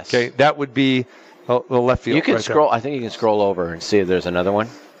 Yes. Okay, that would be the left field. You can right scroll. I think you can scroll over and see if there's another one.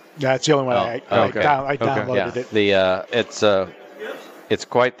 Yeah, it's the only one I downloaded it. It's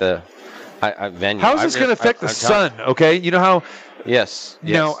quite the venue. How is this going to affect the sun? Okay, you know how. Yes.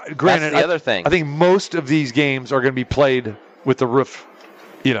 Now, granted, that's the other thing. I think most of these games are going to be played with the roof,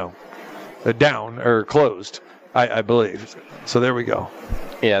 down or closed. I believe. So there we go.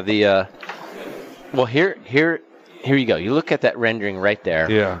 Yeah. Well, here you go. You look at that rendering right there.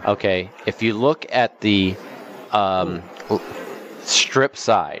 Yeah. Okay. If you look at the strip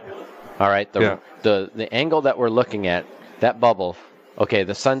side, all right. The angle that we're looking at, that bubble. Okay.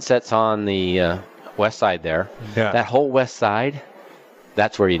 The sun sets on the west side there. Yeah. That whole west side.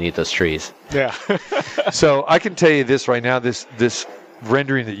 That's where you need those trees. Yeah. So I can tell you this right now. This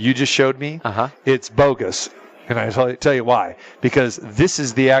rendering that you just showed me, it's bogus. And I'll tell you why. Because this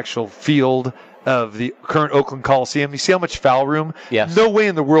is the actual field of the current Oakland Coliseum. You see how much foul room? Yes. No way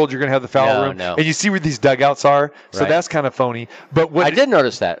in the world you're going to have the foul room. No. And you see where these dugouts are. So Right. that's kind of phony. But what I did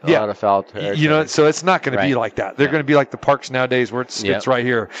notice that. A lot of foul territory. so it's not going to be Right. like that. They're going to be like the parks nowadays where it's right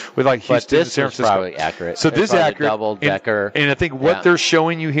here with like But Houston and this San is Francisco. probably accurate. So It's this is probably accurate. double decker. And I think what Yeah. they're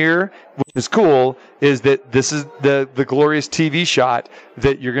showing you here, which is cool, is that this is the glorious TV shot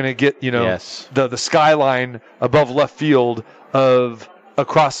that you're going to get, Yes. the skyline above left field of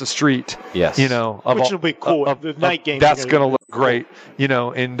across the street. Yes. Which will be cool. The night game. That's going to look great,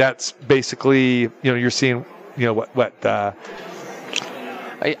 and that's basically, you're seeing,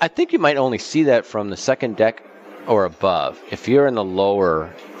 I think you might only see that from the second deck or above. If you're in the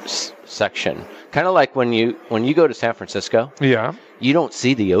lower section, kind of like when you go to San Francisco, yeah, you don't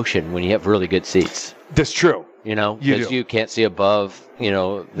see the ocean when you have really good seats. That's true. Because you can't see above.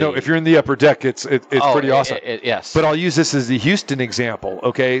 No, if you're in the upper deck, it's pretty awesome. Yes. But I'll use this as the Houston example.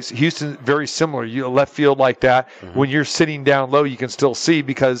 Okay, so Houston very similar. You left field like that. Mm-hmm. When you're sitting down low, you can still see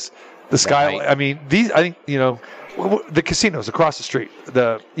because the sky. Right. I mean, these. I think the casinos across the street.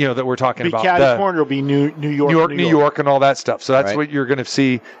 That we're talking about. Caddy Corner will be New York, and all that stuff. So that's Right. what you're going to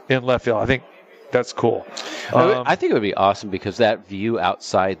see in left field. I think that's cool. I think it would be awesome because that view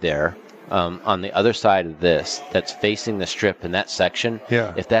outside there. On the other side of this, that's facing the strip in that section.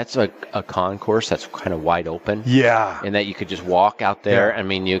 Yeah. If that's a concourse that's kind of wide open. Yeah. And that you could just walk out there. Yeah. I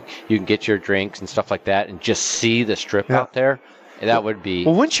mean, you can get your drinks and stuff like that, and just see the strip out there. That would be.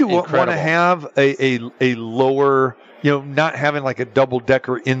 Well, wouldn't you want to have a lower, not having like a double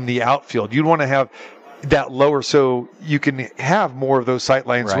decker in the outfield? You'd want to have that lower so you can have more of those sight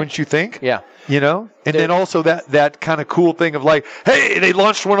lines, Right. wouldn't you think? Yeah. And then also that kind of cool thing of like, hey, they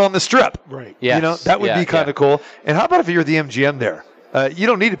launched one on the strip. Right. Yes. That would be kind of cool. And how about if you're the MGM there? You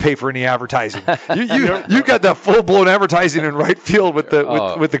don't need to pay for any advertising. You got that full blown advertising in right field with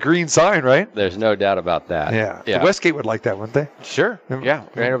the with the green sign, right? There's no doubt about that. Yeah. Yeah. Westgate would like that, wouldn't they? Sure. Yeah.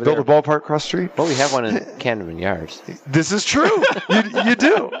 Right over Build there. a ballpark across the street. Well, we have one in Camden Yards. This is true. you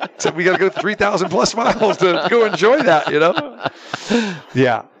do. So we got to go 3,000 plus miles to go enjoy that.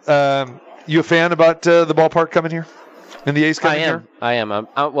 Yeah. You a fan about the ballpark coming here? And the A's coming here? I am.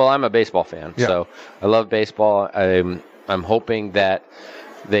 I'm a baseball fan, so I love baseball. I'm hoping that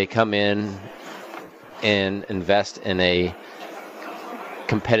they come in and invest in a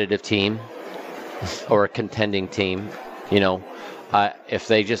competitive team or a contending team. If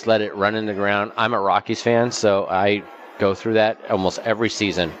they just let it run in the ground. I'm a Rockies fan, so I go through that almost every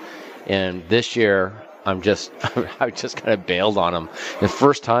season. And this year, I just kind of bailed on them. The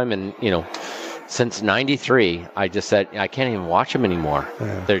first time in, since '93, I just said, I can't even watch them anymore.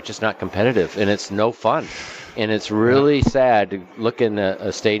 Yeah. They're just not competitive, and it's no fun. And it's really sad to look in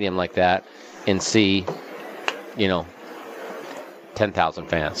a stadium like that and see, 10,000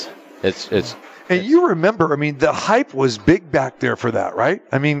 fans. And you remember, the hype was big back there for that, right?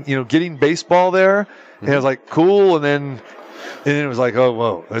 Getting baseball there, and it was like cool, and then it was like, oh,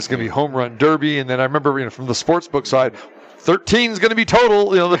 whoa, there's going to be home run derby. And then I remember, from the sports book side, 13 is going to be total.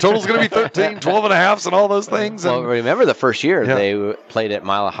 The total's going to be 13, 12 and a halves, and all those things. Well, And, remember the first year they played at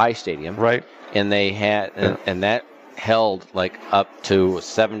Mile High Stadium, right? And they had, and that held like up to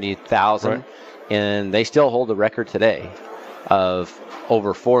 70,000, Right. and they still hold the record today of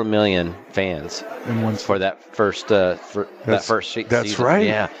over 4 million fans for that first season. That's right.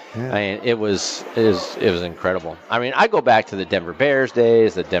 Yeah. I mean, it was incredible. I mean, I go back to the Denver Bears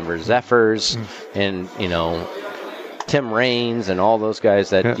days, the Denver Zephyrs, and Tim Raines and all those guys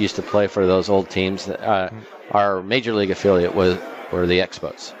that used to play for those old teams. Our major league affiliate were the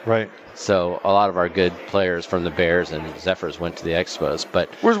Expos. Right. So a lot of our good players from the Bears and Zephyrs went to the Expos. But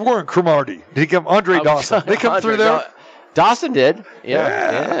where's Warren Cromartie? Did he come? Andre Dawson? Did they come through there? Dawson did.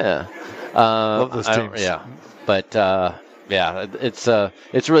 Yeah. Love those teams. But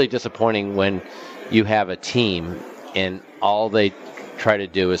it's really disappointing when you have a team and all they try to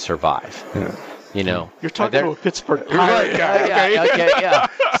do is survive. Yeah. You're talking about Pittsburgh. You're right, guy. Yeah.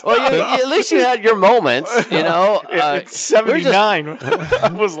 Well, at least you had your moments. It's 79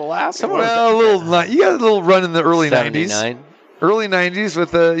 was the last one. Well, you got a little run in the early 79. 90s. Early 90s with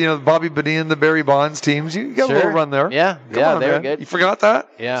the Bobby Bonilla and the Barry Bonds teams. You got a little run there. Yeah, Come on, they were man. good. You forgot that?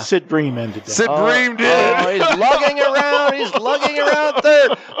 Yeah. Sid Bream ended that. Sid Bream did. Oh, he's lugging around. He's lugging around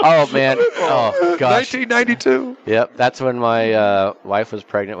third. Oh, man. Oh, gosh. 1992. Yep. That's when my wife was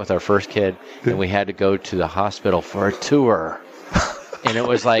pregnant with our first kid, and we had to go to the hospital for a tour. And it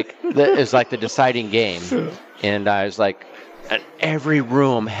was like the deciding game. And I was like, and every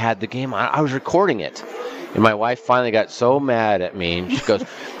room had the game on. I was recording it. And my wife finally got so mad at me, and she goes,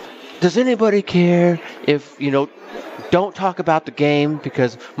 "Does anybody care if, don't talk about the game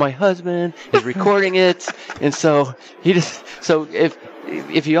because my husband is recording it?" And so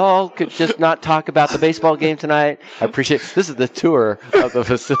if you all could just not talk about the baseball game tonight, I appreciate it. This is the tour of the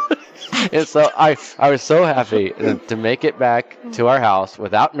facility. And so I was so happy to make it back to our house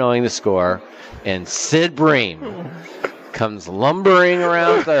without knowing the score, and Sid Bream comes lumbering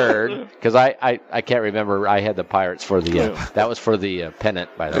around third, because I can't remember. I had the Pirates for the that was for the pennant,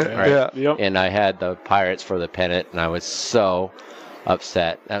 by the way, right? Yeah. Yep. And I had the Pirates for the pennant, and I was so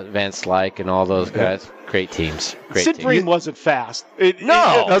upset. Van Slyke and all those guys, great teams. Sid Bream wasn't fast. That's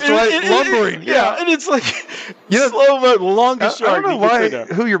right, lumbering. Yeah, and it's like slow but longest I yard. don't know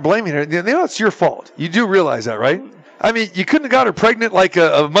who you're blaming here. It's your fault. You do realize that, right? I mean, you couldn't have got her pregnant like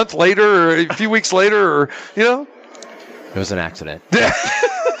a month later or a few weeks later, or It was an accident.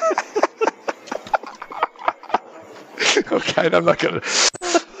 Okay, I'm not gonna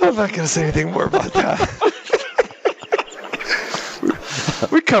say anything more about that.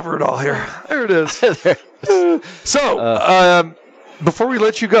 We cover it all here. There it is. So, before we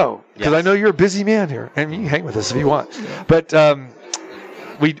let you go, because I know you're a busy man here, and you can hang with us if you want, but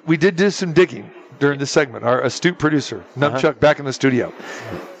we did do some digging during this segment. Our astute producer, Nunchuck, back in the studio.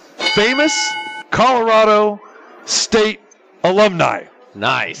 Famous Colorado State alumni.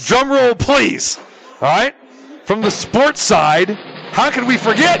 Nice. Drum roll, please. All right? From the sports side, how can we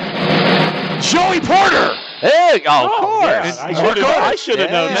forget Joey Porter? Hey, of course. I should have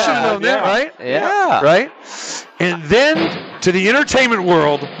known that. You should have known that, right? Yeah. Right? And then to the entertainment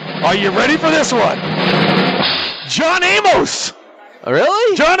world, are you ready for this one? John Amos.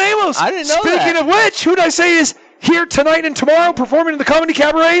 Really? John Amos. I didn't know Speaking that. of which, who did I say is here tonight and tomorrow performing in the Comedy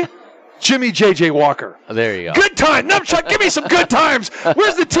Cabaret? Jimmy J.J. Walker. Oh, there you go. Good time. Nunchuck, give me some good times.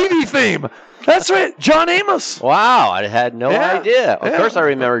 Where's the TV theme? That's right. John Amos. Wow, I had no idea. Of Yeah. course I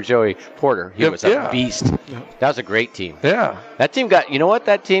remember Joey Porter. He was a Yeah. beast. That was a great team. Yeah. That team got,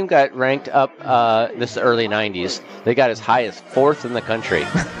 that team got ranked up this early 90s. They got as high as 4th in the country.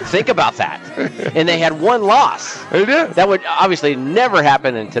 Think about that. And they had one loss. They did. That would obviously never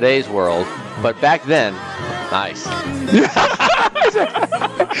happen in today's world, but back then, nice.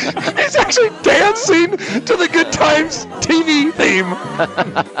 He's actually dancing to the Good Times TV theme.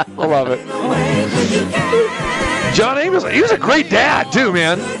 I love it. John Amos, he was a great dad, too,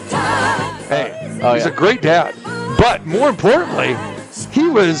 man. Hey, he's a great dad. But more importantly, he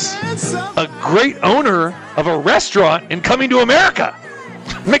was a great owner of a restaurant in Coming to America.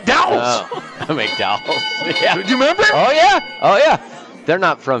 McDowell's. McDowell's. Yeah. Do you remember? Oh, yeah. They're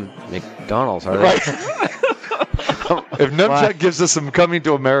not from McDonald's, are they? Right. If Nunchuck gives us some Coming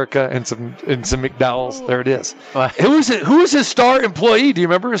to America and some McDowell's, there it is. Who was his star employee? Do you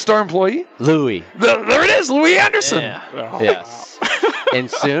remember his star employee? Louis. There it is, Louis Anderson. Yeah. Yes. And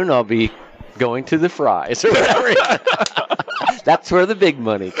soon I'll be going to the Fries or whatever. That's where the big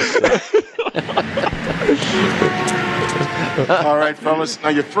money comes All right, fellas. Now,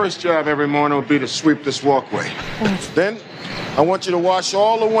 your first job every morning will be to sweep this walkway. Then, I want you to wash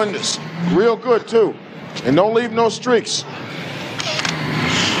all the windows. Real good, too. And don't leave no streaks.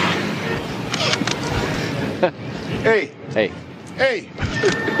 Hey. Hey. Hey.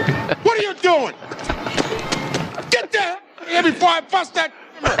 What are you doing? Get there here before I bust that.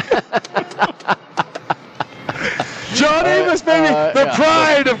 John Amos, baby, the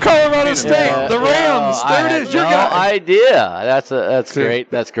pride of Colorado State, the Rams. There it is, your guy. Idea. That's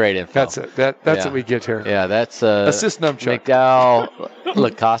great. That's great info. That's it. That's what we get here. Yeah, that's assist Numchuck. McDowell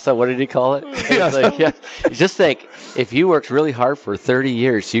Lacasa. What did he call it? You just think if you worked really hard for 30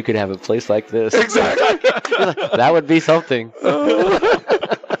 years, you could have a place like this. Exactly. That would be something.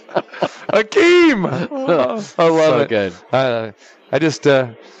 Akeem. I love it. Good.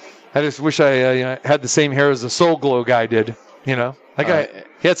 I just wish I had the same hair as the Soul Glow guy did. You know, that guy,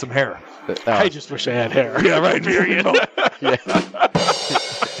 he had some hair. I just wish I had hair. Yeah, right. You know.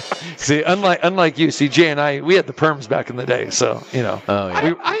 See, unlike you, Jay and I, we had the perms back in the day. So, you know. Oh,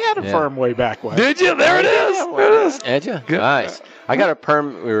 yeah. I had a perm way back when. Did you? There it is. There it is. Did you? Good. Nice. I got a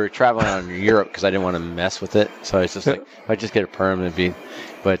perm. We were traveling on Europe because I didn't want to mess with it. So I was just like, if I just get a perm, it'd be.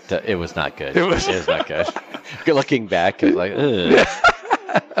 But it was not good. It was not good. Looking back, it was like, ugh.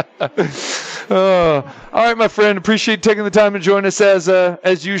 All right, my friend. Appreciate taking the time to join us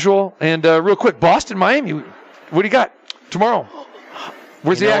as usual. And real quick, Boston, Miami. What do you got tomorrow?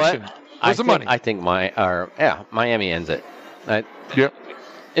 Where's the action? Where's the money? I think Miami ends it. Yep.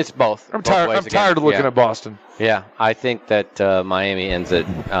 It's both. I'm tired of looking at Boston. Yeah, I think that Miami ends it.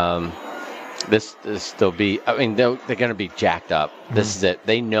 This still be. I mean, they're going to be jacked up. This is it.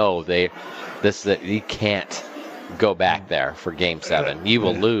 They know this is it. You can't go back there for Game 7. You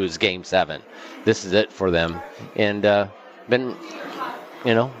will lose Game 7. This is it for them. And been,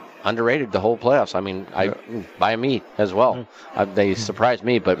 underrated the whole playoffs. I mean, by me as well. They surprised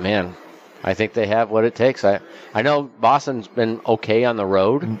me, but man, I think they have what it takes. I know Boston's been okay on the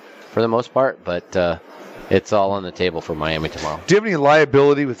road for the most part, but it's all on the table for Miami tomorrow. Do you have any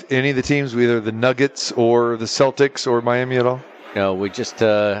liability with any of the teams, either the Nuggets or the Celtics or Miami at all? No, we just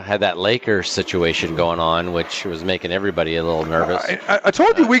had that Lakers situation going on, which was making everybody a little nervous. I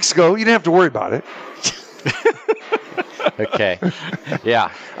told you weeks ago you didn't have to worry about it. Okay.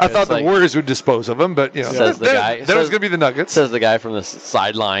 Yeah. I thought the Warriors would dispose of them, but says the guy. That was going to be the Nuggets. Says the guy from the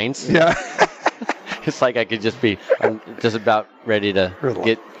sidelines. Yeah. It's like I'm just about ready to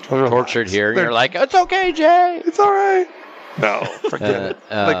get tortured here. And you're like, it's okay, Jay. It's all right. No, forget it.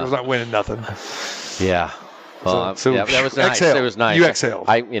 Lakers not winning nothing. Yeah. Well, that was nice. Exhale. It was nice. You exhaled.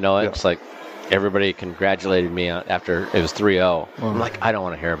 It's like everybody congratulated me after it was 3-0. I'm like, I don't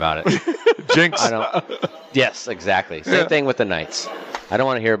want to hear about it. Jinx. Yes, exactly. Same thing with the Knights. I don't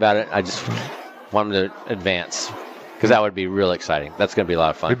want to hear about it. I just want them to advance because that would be real exciting. That's going to be a lot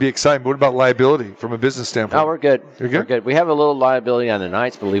of fun. It'd be exciting. But what about liability from a business standpoint? Oh, we're good. You're good? We're good. We have a little liability on the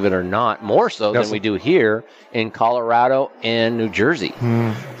Knights, believe it or not, more so than we do here in Colorado and New Jersey.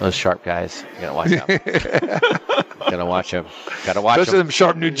 Those sharp guys. You got to watch out. Got to watch them. Got to watch them. Especially them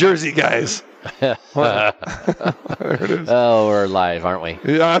sharp New Jersey guys. There it is. Oh, we're live, aren't we?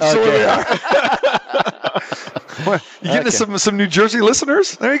 Yeah, absolutely are. What, you getting some New Jersey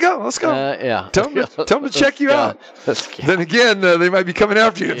listeners? There you go. Let's go. Yeah. Tell them to check you out. Then again, they might be coming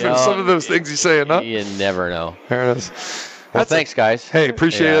after you for some of those things you say. Huh? You never know. There it is. Well, thanks, guys. Hey,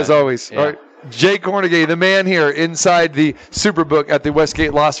 appreciate it as always. Yeah. All right. Jay Kornegay, the man here inside the Superbook at the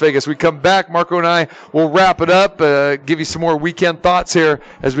Westgate Las Vegas. We come back. Marco and I will wrap it up, give you some more weekend thoughts here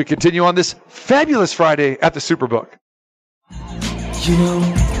as we continue on this fabulous Friday at the Superbook. You know,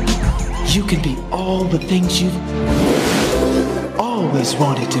 you can be all the things you've always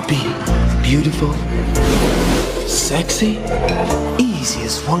wanted to be. Beautiful, sexy, easy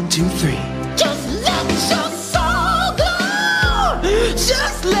as 1, 2, 3. Just let your soul glow.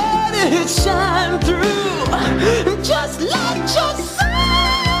 Just let it shine through. Just let your soul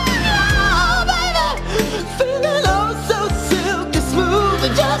glow, baby. Feeling oh so silky smooth.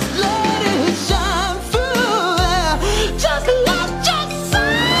 Just let it shine through. Just let your soul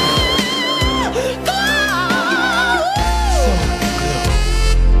glow.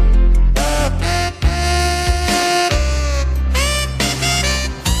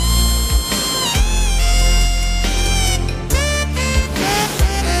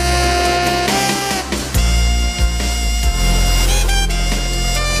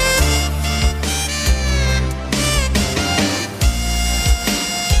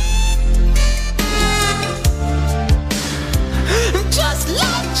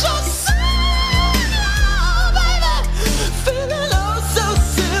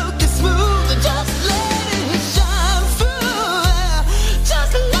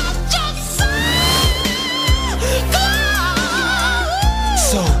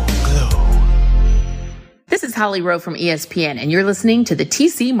 Holly Rowe from ESPN, and you're listening to The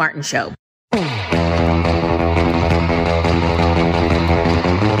TC Martin Show.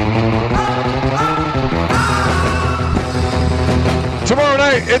 Tomorrow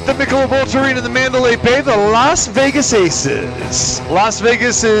night at the Michelob Ultra Arena in the Mandalay Bay, the Las Vegas Aces. Las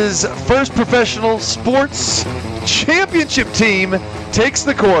Vegas's first professional sports championship team takes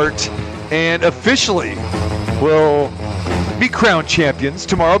the court and officially will be crowned champions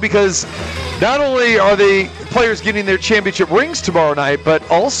tomorrow, because not only are the players getting their championship rings tomorrow night, but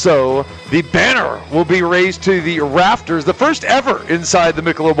also the banner will be raised to the rafters, the first ever inside the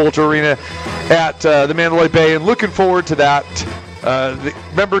Michelob Ultra Arena at the Mandalay Bay, and looking forward to that.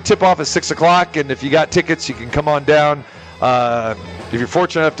 Remember, tip-off is 6 o'clock, and if you got tickets, you can come on down. If you're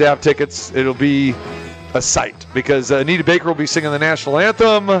fortunate enough to have tickets, it'll be a sight, because Anita Baker will be singing the national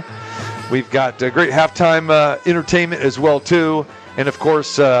anthem. We've got great halftime entertainment as well, too. And, of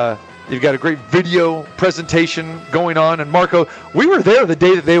course, you've got a great video presentation going on. And, Marco, we were there the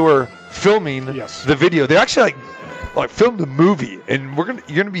day that they were filming the video. They actually, like filmed a movie, and you're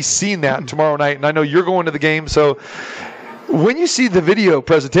gonna be seeing that tomorrow night. And I know you're going to the game, so when you see the video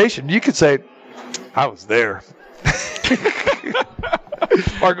presentation, you could say, I was there.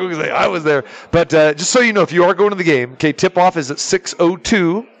 Marco can say, I was there. But just so you know, if you are going to the game, okay, tip-off is at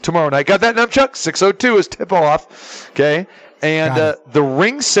 6:02 tomorrow night. Got that, Chuck? 6:02 is tip-off, okay? And the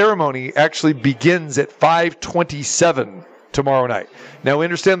ring ceremony actually begins at 5:27 tomorrow night. Now, we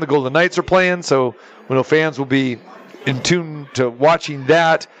understand the Golden Knights are playing, so we know fans will be in tune to watching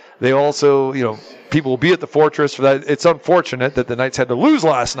that. They also, people will be at the Fortress for that. It's unfortunate that the Knights had to lose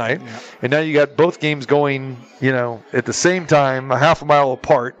last night, and now you got both games going, at the same time, a half a mile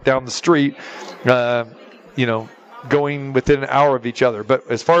apart down the street, going within an hour of each other. But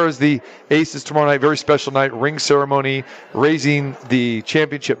as far as the Aces tomorrow night, very special night, ring ceremony, raising the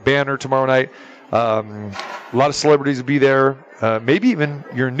championship banner tomorrow night. A lot of celebrities will be there. Maybe even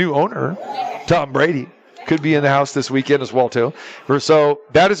your new owner, Tom Brady, could be in the house this weekend as well, too. So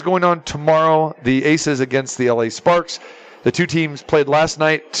that is going on tomorrow. The Aces against the LA Sparks. The two teams played last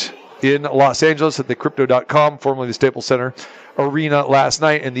night in Los Angeles at the Crypto.com, formerly the Staples Center Arena last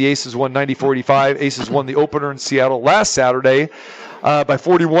night, and the Aces won 94-85. Aces won the opener in Seattle last Saturday by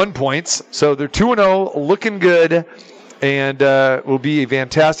 41 points. So they're 2-0, looking good, and will be a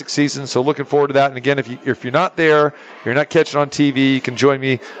fantastic season. So looking forward to that. And again, if you're not there, you're not catching on TV, you can join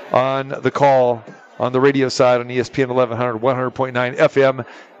me on the call on the radio side on ESPN 1100, 100.9 FM,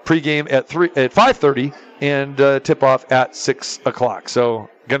 pregame at 5:30, and tip-off at 6 o'clock. So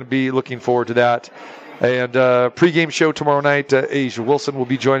going to be looking forward to that. And pregame show tomorrow night, Asia Wilson will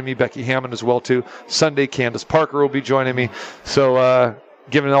be joining me, Becky Hammond as well, too. Sunday, Candace Parker will be joining me. So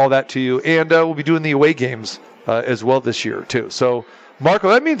giving all that to you. And we'll be doing the away games as well this year, too. So, Marco,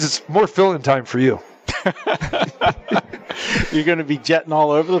 that means it's more fill-in time for you. You're going to be jetting all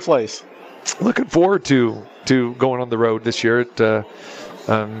over the place. Looking forward to going on the road this year at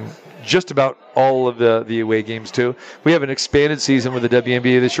just about all of the away games, too. We have an expanded season with the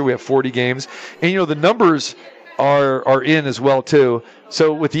WNBA this year. We have 40 games. And, the numbers are in as well, too.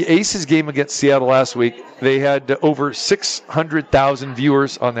 So with the Aces game against Seattle last week, they had over 600,000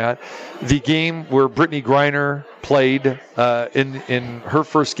 viewers on that. The game where Brittany Griner played in her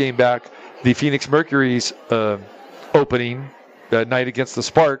first game back, the Phoenix Mercury's opening night against the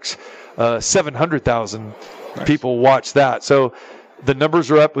Sparks, 700,000 people watched that. So the numbers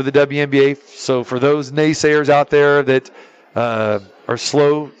are up with the WNBA. So for those naysayers out there that are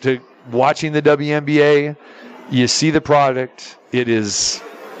slow to watching the WNBA, you see the product. It is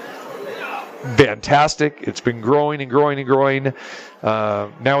fantastic. It's been growing and growing and growing.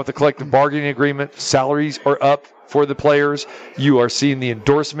 Now with the collective bargaining agreement, salaries are up for the players. You are seeing the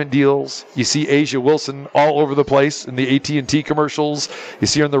endorsement deals. You see Asia Wilson all over the place in the AT&T commercials. You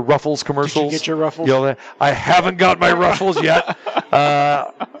see her in the Ruffles commercials. Did you get your Ruffles? I haven't got my Ruffles yet.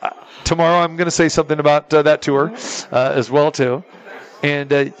 Tomorrow I'm going to say something about that to her as well, too.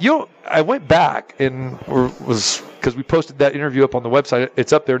 And, I went back and because we posted that interview up on the website.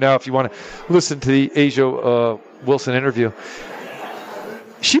 It's up there now if you want to listen to the Asia Wilson interview.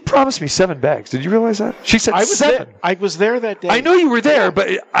 She promised me 7 bags. Did you realize that? She said 7. I was there that day. I know you were there, but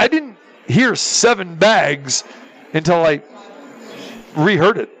I didn't hear 7 bags until I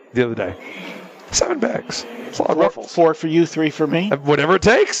reheard it the other day. 7 bags. It's a lot of Ruffles. 4 for you, 3 for me. Whatever it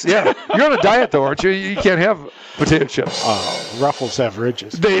takes. Yeah. You're on a diet, though, aren't you? You can't have potato chips. Oh, Ruffles have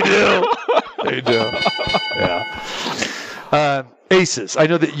ridges. They do. They do. Yeah. Aces. I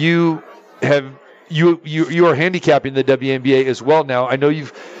know that you have. You are handicapping the WNBA as well now. I know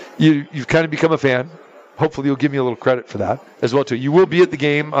you've kind of become a fan. hopefully you'll give me a little credit for that as well too. You will be at the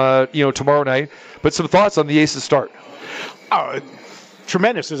game, tomorrow night. But some thoughts on the Aces start?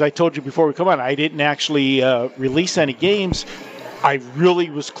 Tremendous. As I told you before we come on, I didn't actually release any games. I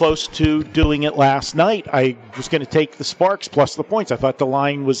really was close to doing it last night. I was going to take the Sparks plus the points. I thought the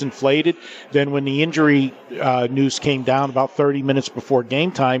line was inflated. Then when the injury news came down about 30 minutes before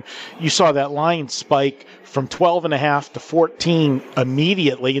game time, you saw that line spike from 12.5 to 14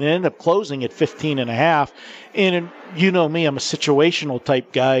 immediately, and it ended up closing at 15.5. And you know me, I'm a situational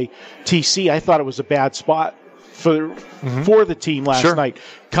type guy. TC, I thought it was a bad spot for the team last night,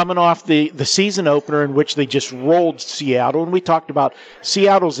 coming off the season opener in which they just rolled Seattle. And we talked about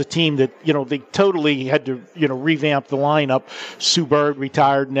Seattle's a team that, they totally had to, revamp the lineup. Sue Bird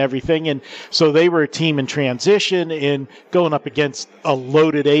retired and everything. And so they were a team in transition and going up against a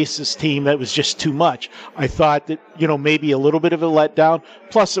loaded Aces team that was just too much. I thought that, maybe a little bit of a letdown.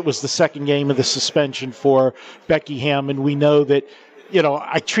 Plus it was the second game of the suspension for Becky Hammond. We know that,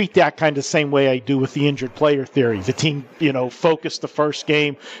 I treat that kind of the same way I do with the injured player theory. The team, focused the first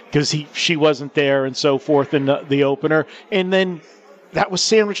game because she wasn't there and so forth in the opener. And then that was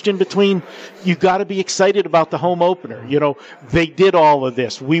sandwiched in between. You got to be excited about the home opener. They did all of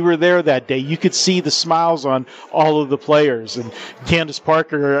this. We were there that day. You could see the smiles on all of the players. And Candace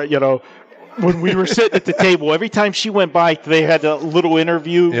Parker, when we were sitting at the table, every time she went by, they had a little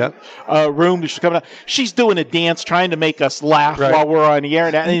interview room that she was coming out. She's doing a dance, trying to make us laugh while we're on the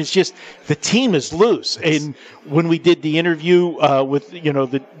air. And it's just, the team is loose. And when we did the interview with, the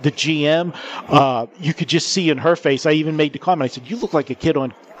GM, you could just see in her face, I even made the comment, I said, you look like a kid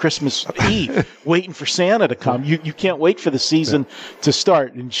on Christmas Eve waiting for Santa to come. You can't wait for the season to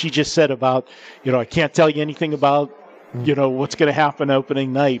start. And she just said about, I can't tell you anything about, what's going to happen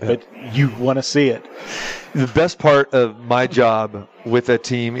opening night, but you want to see it. The best part of my job with that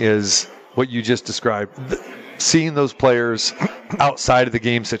team is what you just described. Seeing those players outside of the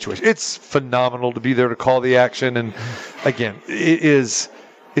game situation. It's phenomenal to be there to call the action. And again, it's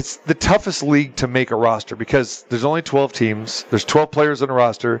the toughest league to make a roster because there's only 12 teams. There's 12 players on a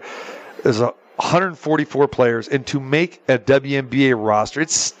roster. There's 144 players. And to make a WNBA roster,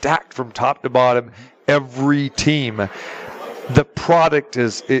 it's stacked from top to bottom. Every team, the product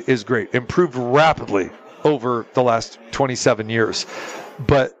is great, improved rapidly over the last 27 years.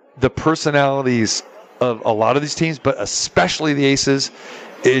 But the personalities of a lot of these teams, but especially the Aces,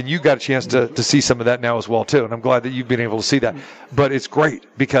 and you got a chance to see some of that now as well too. And I'm glad that you've been able to see that. But it's great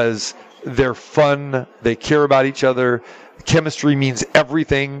because they're fun, they care about each other. Chemistry means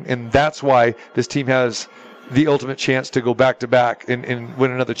everything, and that's why this team has the ultimate chance to go back-to-back and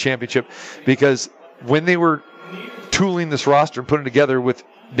win another championship, because when they were tooling this roster and putting it together with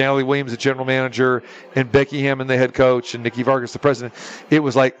Natalie Williams, the general manager, and Becky Hammond, the head coach, and Nikki Vargas, the president, it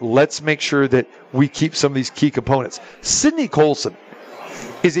was like, let's make sure that we keep some of these key components. Sydney Colson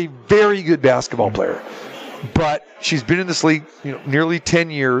is a very good basketball player, but she's been in this league nearly 10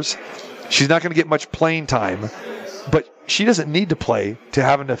 years. She's not going to get much playing time, but she doesn't need to play to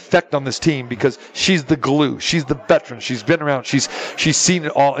have an effect on this team because she's the glue. She's the veteran. She's been around. She's seen it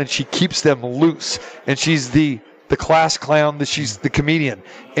all, and she keeps them loose. And she's the class clown. She's the comedian.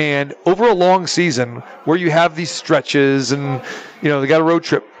 And over a long season where you have these stretches and, they got a road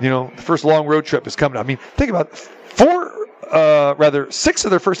trip, the first long road trip is coming up. I mean, think about 6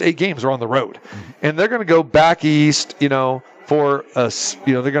 of their first 8 games are on the road. And they're going to go back east, for us.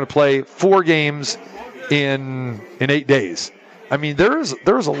 They're going to play 4 games in 8 days. I mean, there's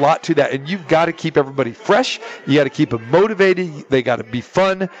a lot to that, and you've got to keep everybody fresh. You got to keep them motivated. They got to be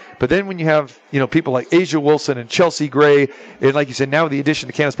fun. But then when you have people like Asia Wilson and Chelsea Gray, and like you said, now with the addition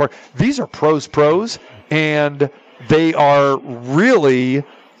to Candace Parker, these are pros, and they are really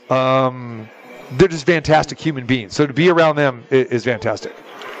they're just fantastic human beings. So to be around them is fantastic.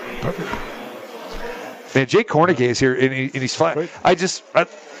 Perfect. Man, Jake Kornegay is here, and he's fine. I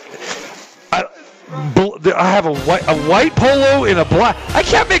have a white polo and a black. I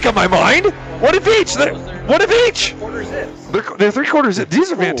can't make up my mind. What if each? What if each? They're 3/4 zip.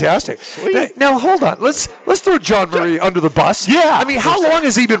 These are fantastic. Now hold on. Let's throw John Murray under the bus. Yeah. I mean, how long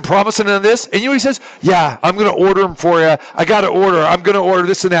has he been promising on this? And he says, "Yeah, I'm going to order them for you. I got to order. I'm going to order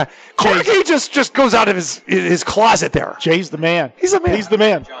this and that." Kornegay just goes out of his closet there. Jay's the man. He's the man. He's the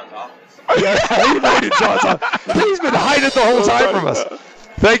man. He invited John's on. He's been hiding the whole time from us.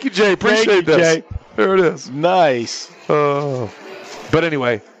 Thank you, Jay. Appreciate this. Jay. There it is. Nice. But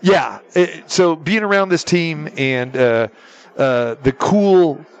anyway, yeah. So being around this team and the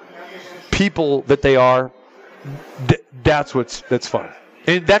cool people that they are, that's fun.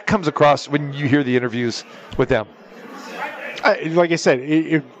 And that comes across when you hear the interviews with them. Like I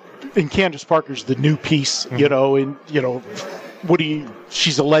said, and Candace Parker's the new piece, Mm-hmm. you know, and, you know,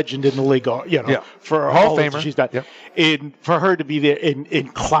 she's a legend in the league, you know, for Hall all of that Famer. she's done. Yep. And for her to be there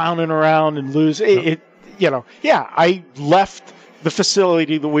and clowning around and lose, you know, I left the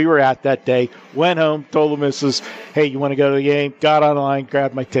facility that we were at that day, went home, told the missus, hey, you want to go to the game? Got online,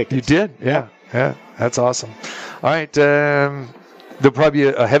 grabbed my tickets. You did? Yeah. That's awesome. All right. There'll probably be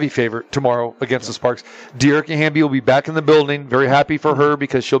a heavy favorite tomorrow against the Sparks. Dearica Hamby will be back in the building. Very happy for her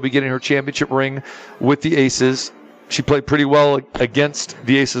because she'll be getting her championship ring with the Aces. She played pretty well against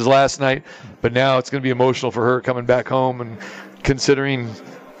the Aces last night, but now it's going to be emotional for her coming back home and considering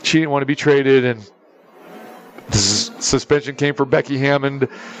she didn't want to be traded, and the suspension came for Becky Hammond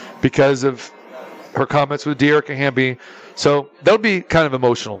because of her comments with Dearica Hamby. So that'll be kind of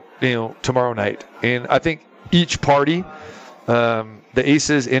emotional, you know, tomorrow night. And I think each party, the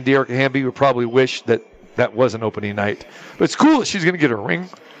Aces and Dearica Hamby, would probably wish that was an opening night. But it's cool that she's going to get her ring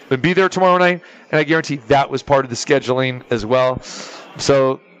and be there tomorrow night, and I guarantee that was part of the scheduling as well.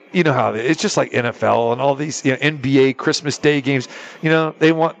 So you know how it's just like NFL and all these, you know, NBA Christmas Day games. You know,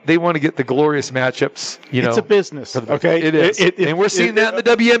 they want to get the glorious matchups. You know, it's a business. Okay, it is, and we're seeing that in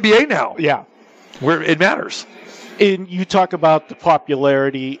the WNBA now. Yeah, where it matters. And you talk about the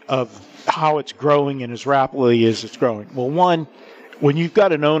popularity of how it's growing and as rapidly as it's growing. Well, one, when you've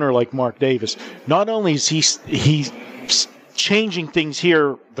got an owner like Mark Davis, not only is he's changing things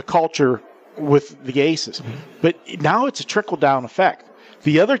here, the culture with the Aces, but now it's a trickle-down effect.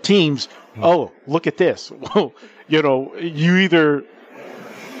 The other teams, oh, look at this. You know, you either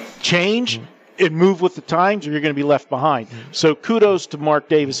change and move with the times or you're going to be left behind. So kudos to Mark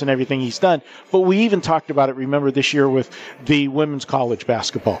Davis and everything he's done. But we even talked about it, remember, this year with the women's college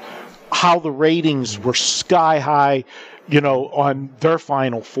basketball, how the ratings were sky high, you know, on their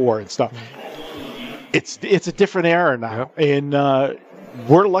Final Four and stuff. It's a different era now, and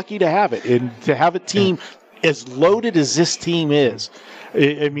we're lucky to have it. And to have a team as loaded as this team is,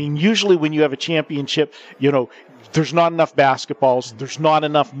 I mean, usually when you have a championship, you know, there's not enough basketballs, there's not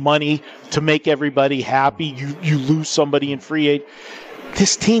enough money to make everybody happy. You lose somebody in free aid.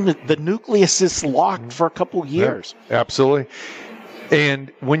 This team, the nucleus is locked for a couple years. Yeah, absolutely.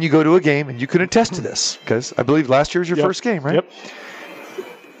 And when you go to a game, and you can attest to this, because I believe last year was your first game, right? Yep.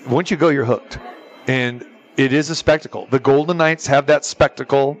 Once you go, you're hooked. And it is a spectacle. The Golden Knights have that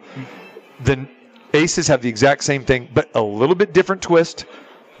spectacle. The Aces have the exact same thing, but a little bit different twist.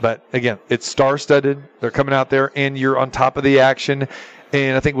 But again, it's star-studded. They're coming out there, and you're on top of the action.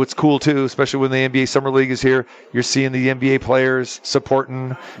 And I think what's cool, too, especially when the NBA Summer League is here, you're seeing the NBA players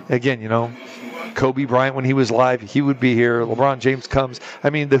supporting, again, you know, Kobe Bryant, when he was live, he would be here. LeBron James comes. I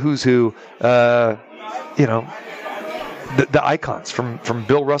mean, the who's who, you know, the icons from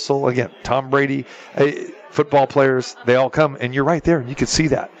Bill Russell, again, Tom Brady, football players, they all come, and you're right there, and you can see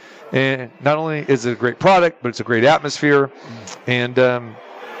that. And not only is it a great product, but it's a great atmosphere. And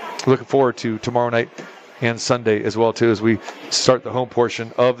looking forward to tomorrow night and Sunday as well, too, as we start the home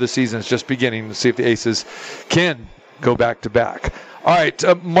portion of the season. It's just beginning to see if the Aces can go back-to-back. All right,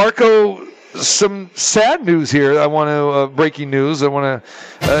 Marco, some sad news here. I want to, breaking news. I want to,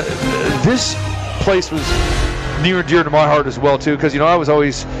 this place was near and dear to my heart as well, too, because, you know, I was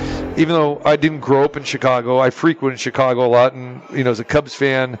always, even though I didn't grow up in Chicago, I frequented Chicago a lot, and, you know, as a Cubs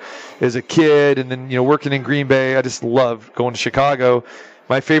fan as a kid, and then, you know, working in Green Bay, I just loved going to Chicago.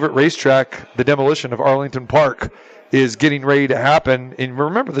 My favorite racetrack, the demolition of Arlington Park, is getting ready to happen. And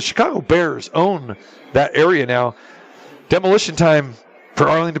remember, the Chicago Bears own that area now. Demolition time for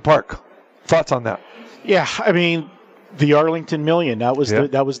Arlington Park. Thoughts on that? Yeah, I mean, the Arlington Million, that was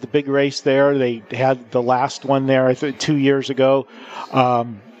the big race there. They had the last one there, I think, 2 years ago.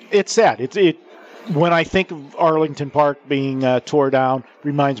 It's sad. When I think of Arlington Park being tore down,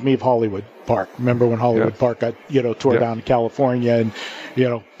 reminds me of Hollywood Park. Remember when Hollywood Park got, you know, tore down in California and, you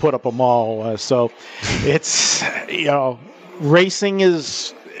know, put up a mall. So it's, you know, racing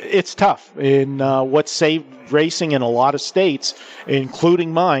it's tough. And what saved racing in a lot of states,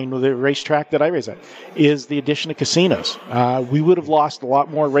 including mine, the racetrack that I race at, is the addition of casinos. We would have lost a lot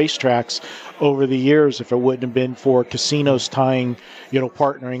more racetracks over the years if it wouldn't have been for casinos tying, you know,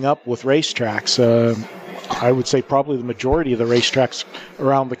 partnering up with racetracks. I would say probably the majority of the racetracks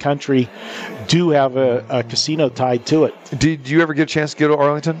around the country do have a casino tied to it. Did you ever get a chance to go to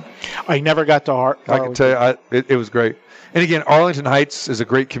Arlington? I never got to Arlington. I can tell you, it was great. And again, Arlington Heights is a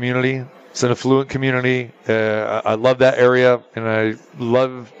great community. It's an affluent community. I love that area, and I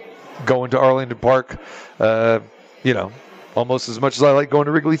love going to Arlington Park, you know, almost as much as I like going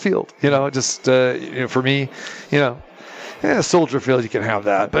to Wrigley Field. You know, just, you know, for me, you know, Soldier Field, you can have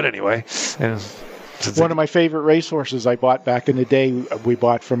that. But anyway, and One of my favorite racehorses I bought back in the day, we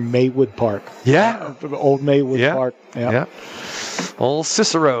bought from Maywood Park. Yeah. From old Maywood Park. Yeah. Old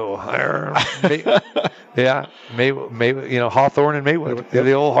Cicero. Hawthorne and Maywood. Yeah,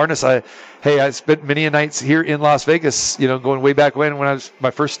 the old harness. I spent many nights here in Las Vegas, going way back when I was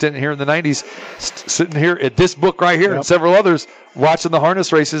my first stint here in the 90s, sitting here at this book right here and several others, watching the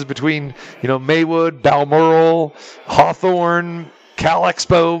harness races between, Maywood, Balmoral, Hawthorne, Cal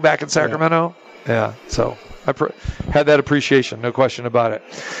Expo back in Sacramento. Yeah, so I had that appreciation, no question about it.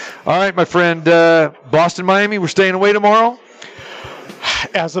 All right, my friend, Boston, Miami, we're staying away tomorrow.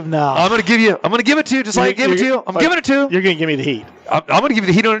 As of now, I'm going to give it to you, just like I gave it to you. I'm giving it to you. You're going to give me the heat. I'm going to give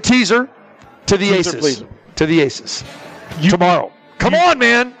you the heat on a teaser to the Aces. Pleaser. To the Aces tomorrow. Come on,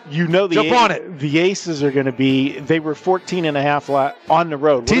 man. Jump on it. The Aces are going to be. They were 14.5 on the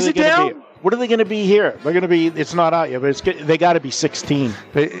road. Tease it down. What are they going to be here? They're going to be. It's not out yet, but they got to be 16.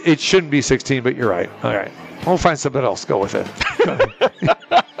 It shouldn't be 16, but you're right. All right, we'll find something else. Go with it.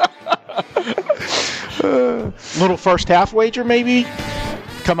 Little first half wager, maybe.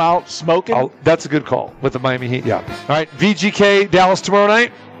 Come out smoking. That's a good call with the Miami Heat. Yeah. All right, VGK Dallas tomorrow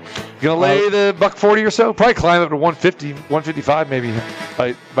night. You gonna lay the $140 or so? Probably climb up to 150, 155 maybe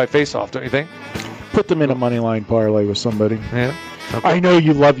by face-off, don't you think? Put them in a money line parlay with somebody. Yeah. Okay. I know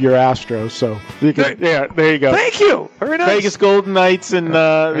you love your Astros, so you can, there you go. Thank you. Very nice. Vegas Golden Knights and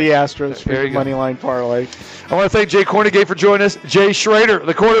the Astros for the money line parlay. I want to thank Jay Cornegay for joining us. Jay Schrader,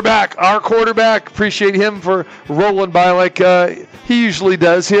 the quarterback, our quarterback. Appreciate him for rolling by like he usually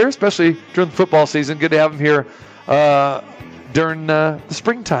does here, especially during the football season. Good to have him here during the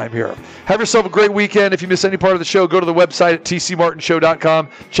springtime here. Have yourself a great weekend. If you miss any part of the show, go to the website at tcmartinshow.com.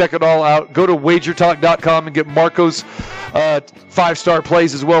 Check it all out. Go to wagertalk.com and get Marco's 5-star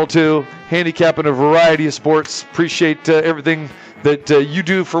plays as well, too. Handicapping a variety of sports. Appreciate everything that you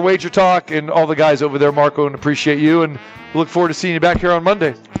do for Wager Talk and all the guys over there, Marco, and appreciate you. And look forward to seeing you back here on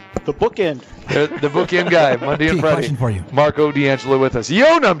Monday. The bookend. The bookend guy, Monday and Friday. Question for you. Marco D'Angelo with us.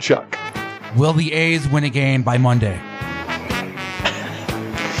 Yo, Numchuck. Will the A's win a game by Monday?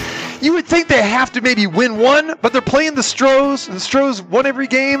 You would think they have to maybe win one, but they're playing the Stros, and the Stros won every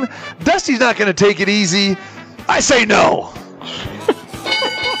game. Dusty's not going to take it easy. I say no.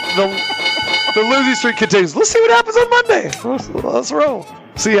 The losing streak continues. Let's see what happens on Monday. Let's roll.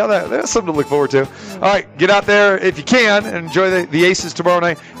 See how that's something to look forward to. All right, get out there if you can and enjoy the Aces tomorrow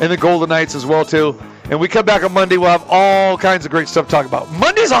night and the Golden Knights as well, too. And we come back on Monday. We'll have all kinds of great stuff to talk about.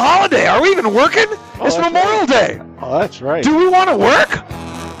 Monday's a holiday. Are we even working? It's Memorial Day. Oh, that's right. Do we want to work?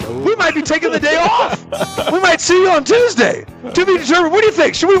 We might be taking the day off. We might see you on Tuesday. To be determined. What do you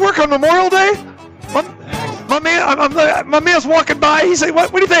think? Should we work on Memorial Day? My man's walking by. He said,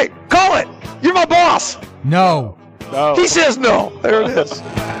 "What do you think? Call it. You're my boss." No. He says no. There it is.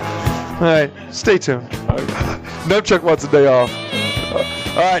 All right. Stay tuned. Numchuck wants a day off.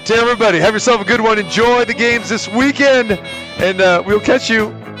 All right. To everybody, have yourself a good one. Enjoy the games this weekend. And we'll catch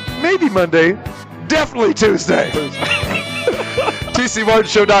you maybe Monday. Definitely Tuesday.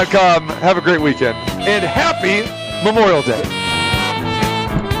 TCMartinshow.com. Have a great weekend. And happy Memorial Day.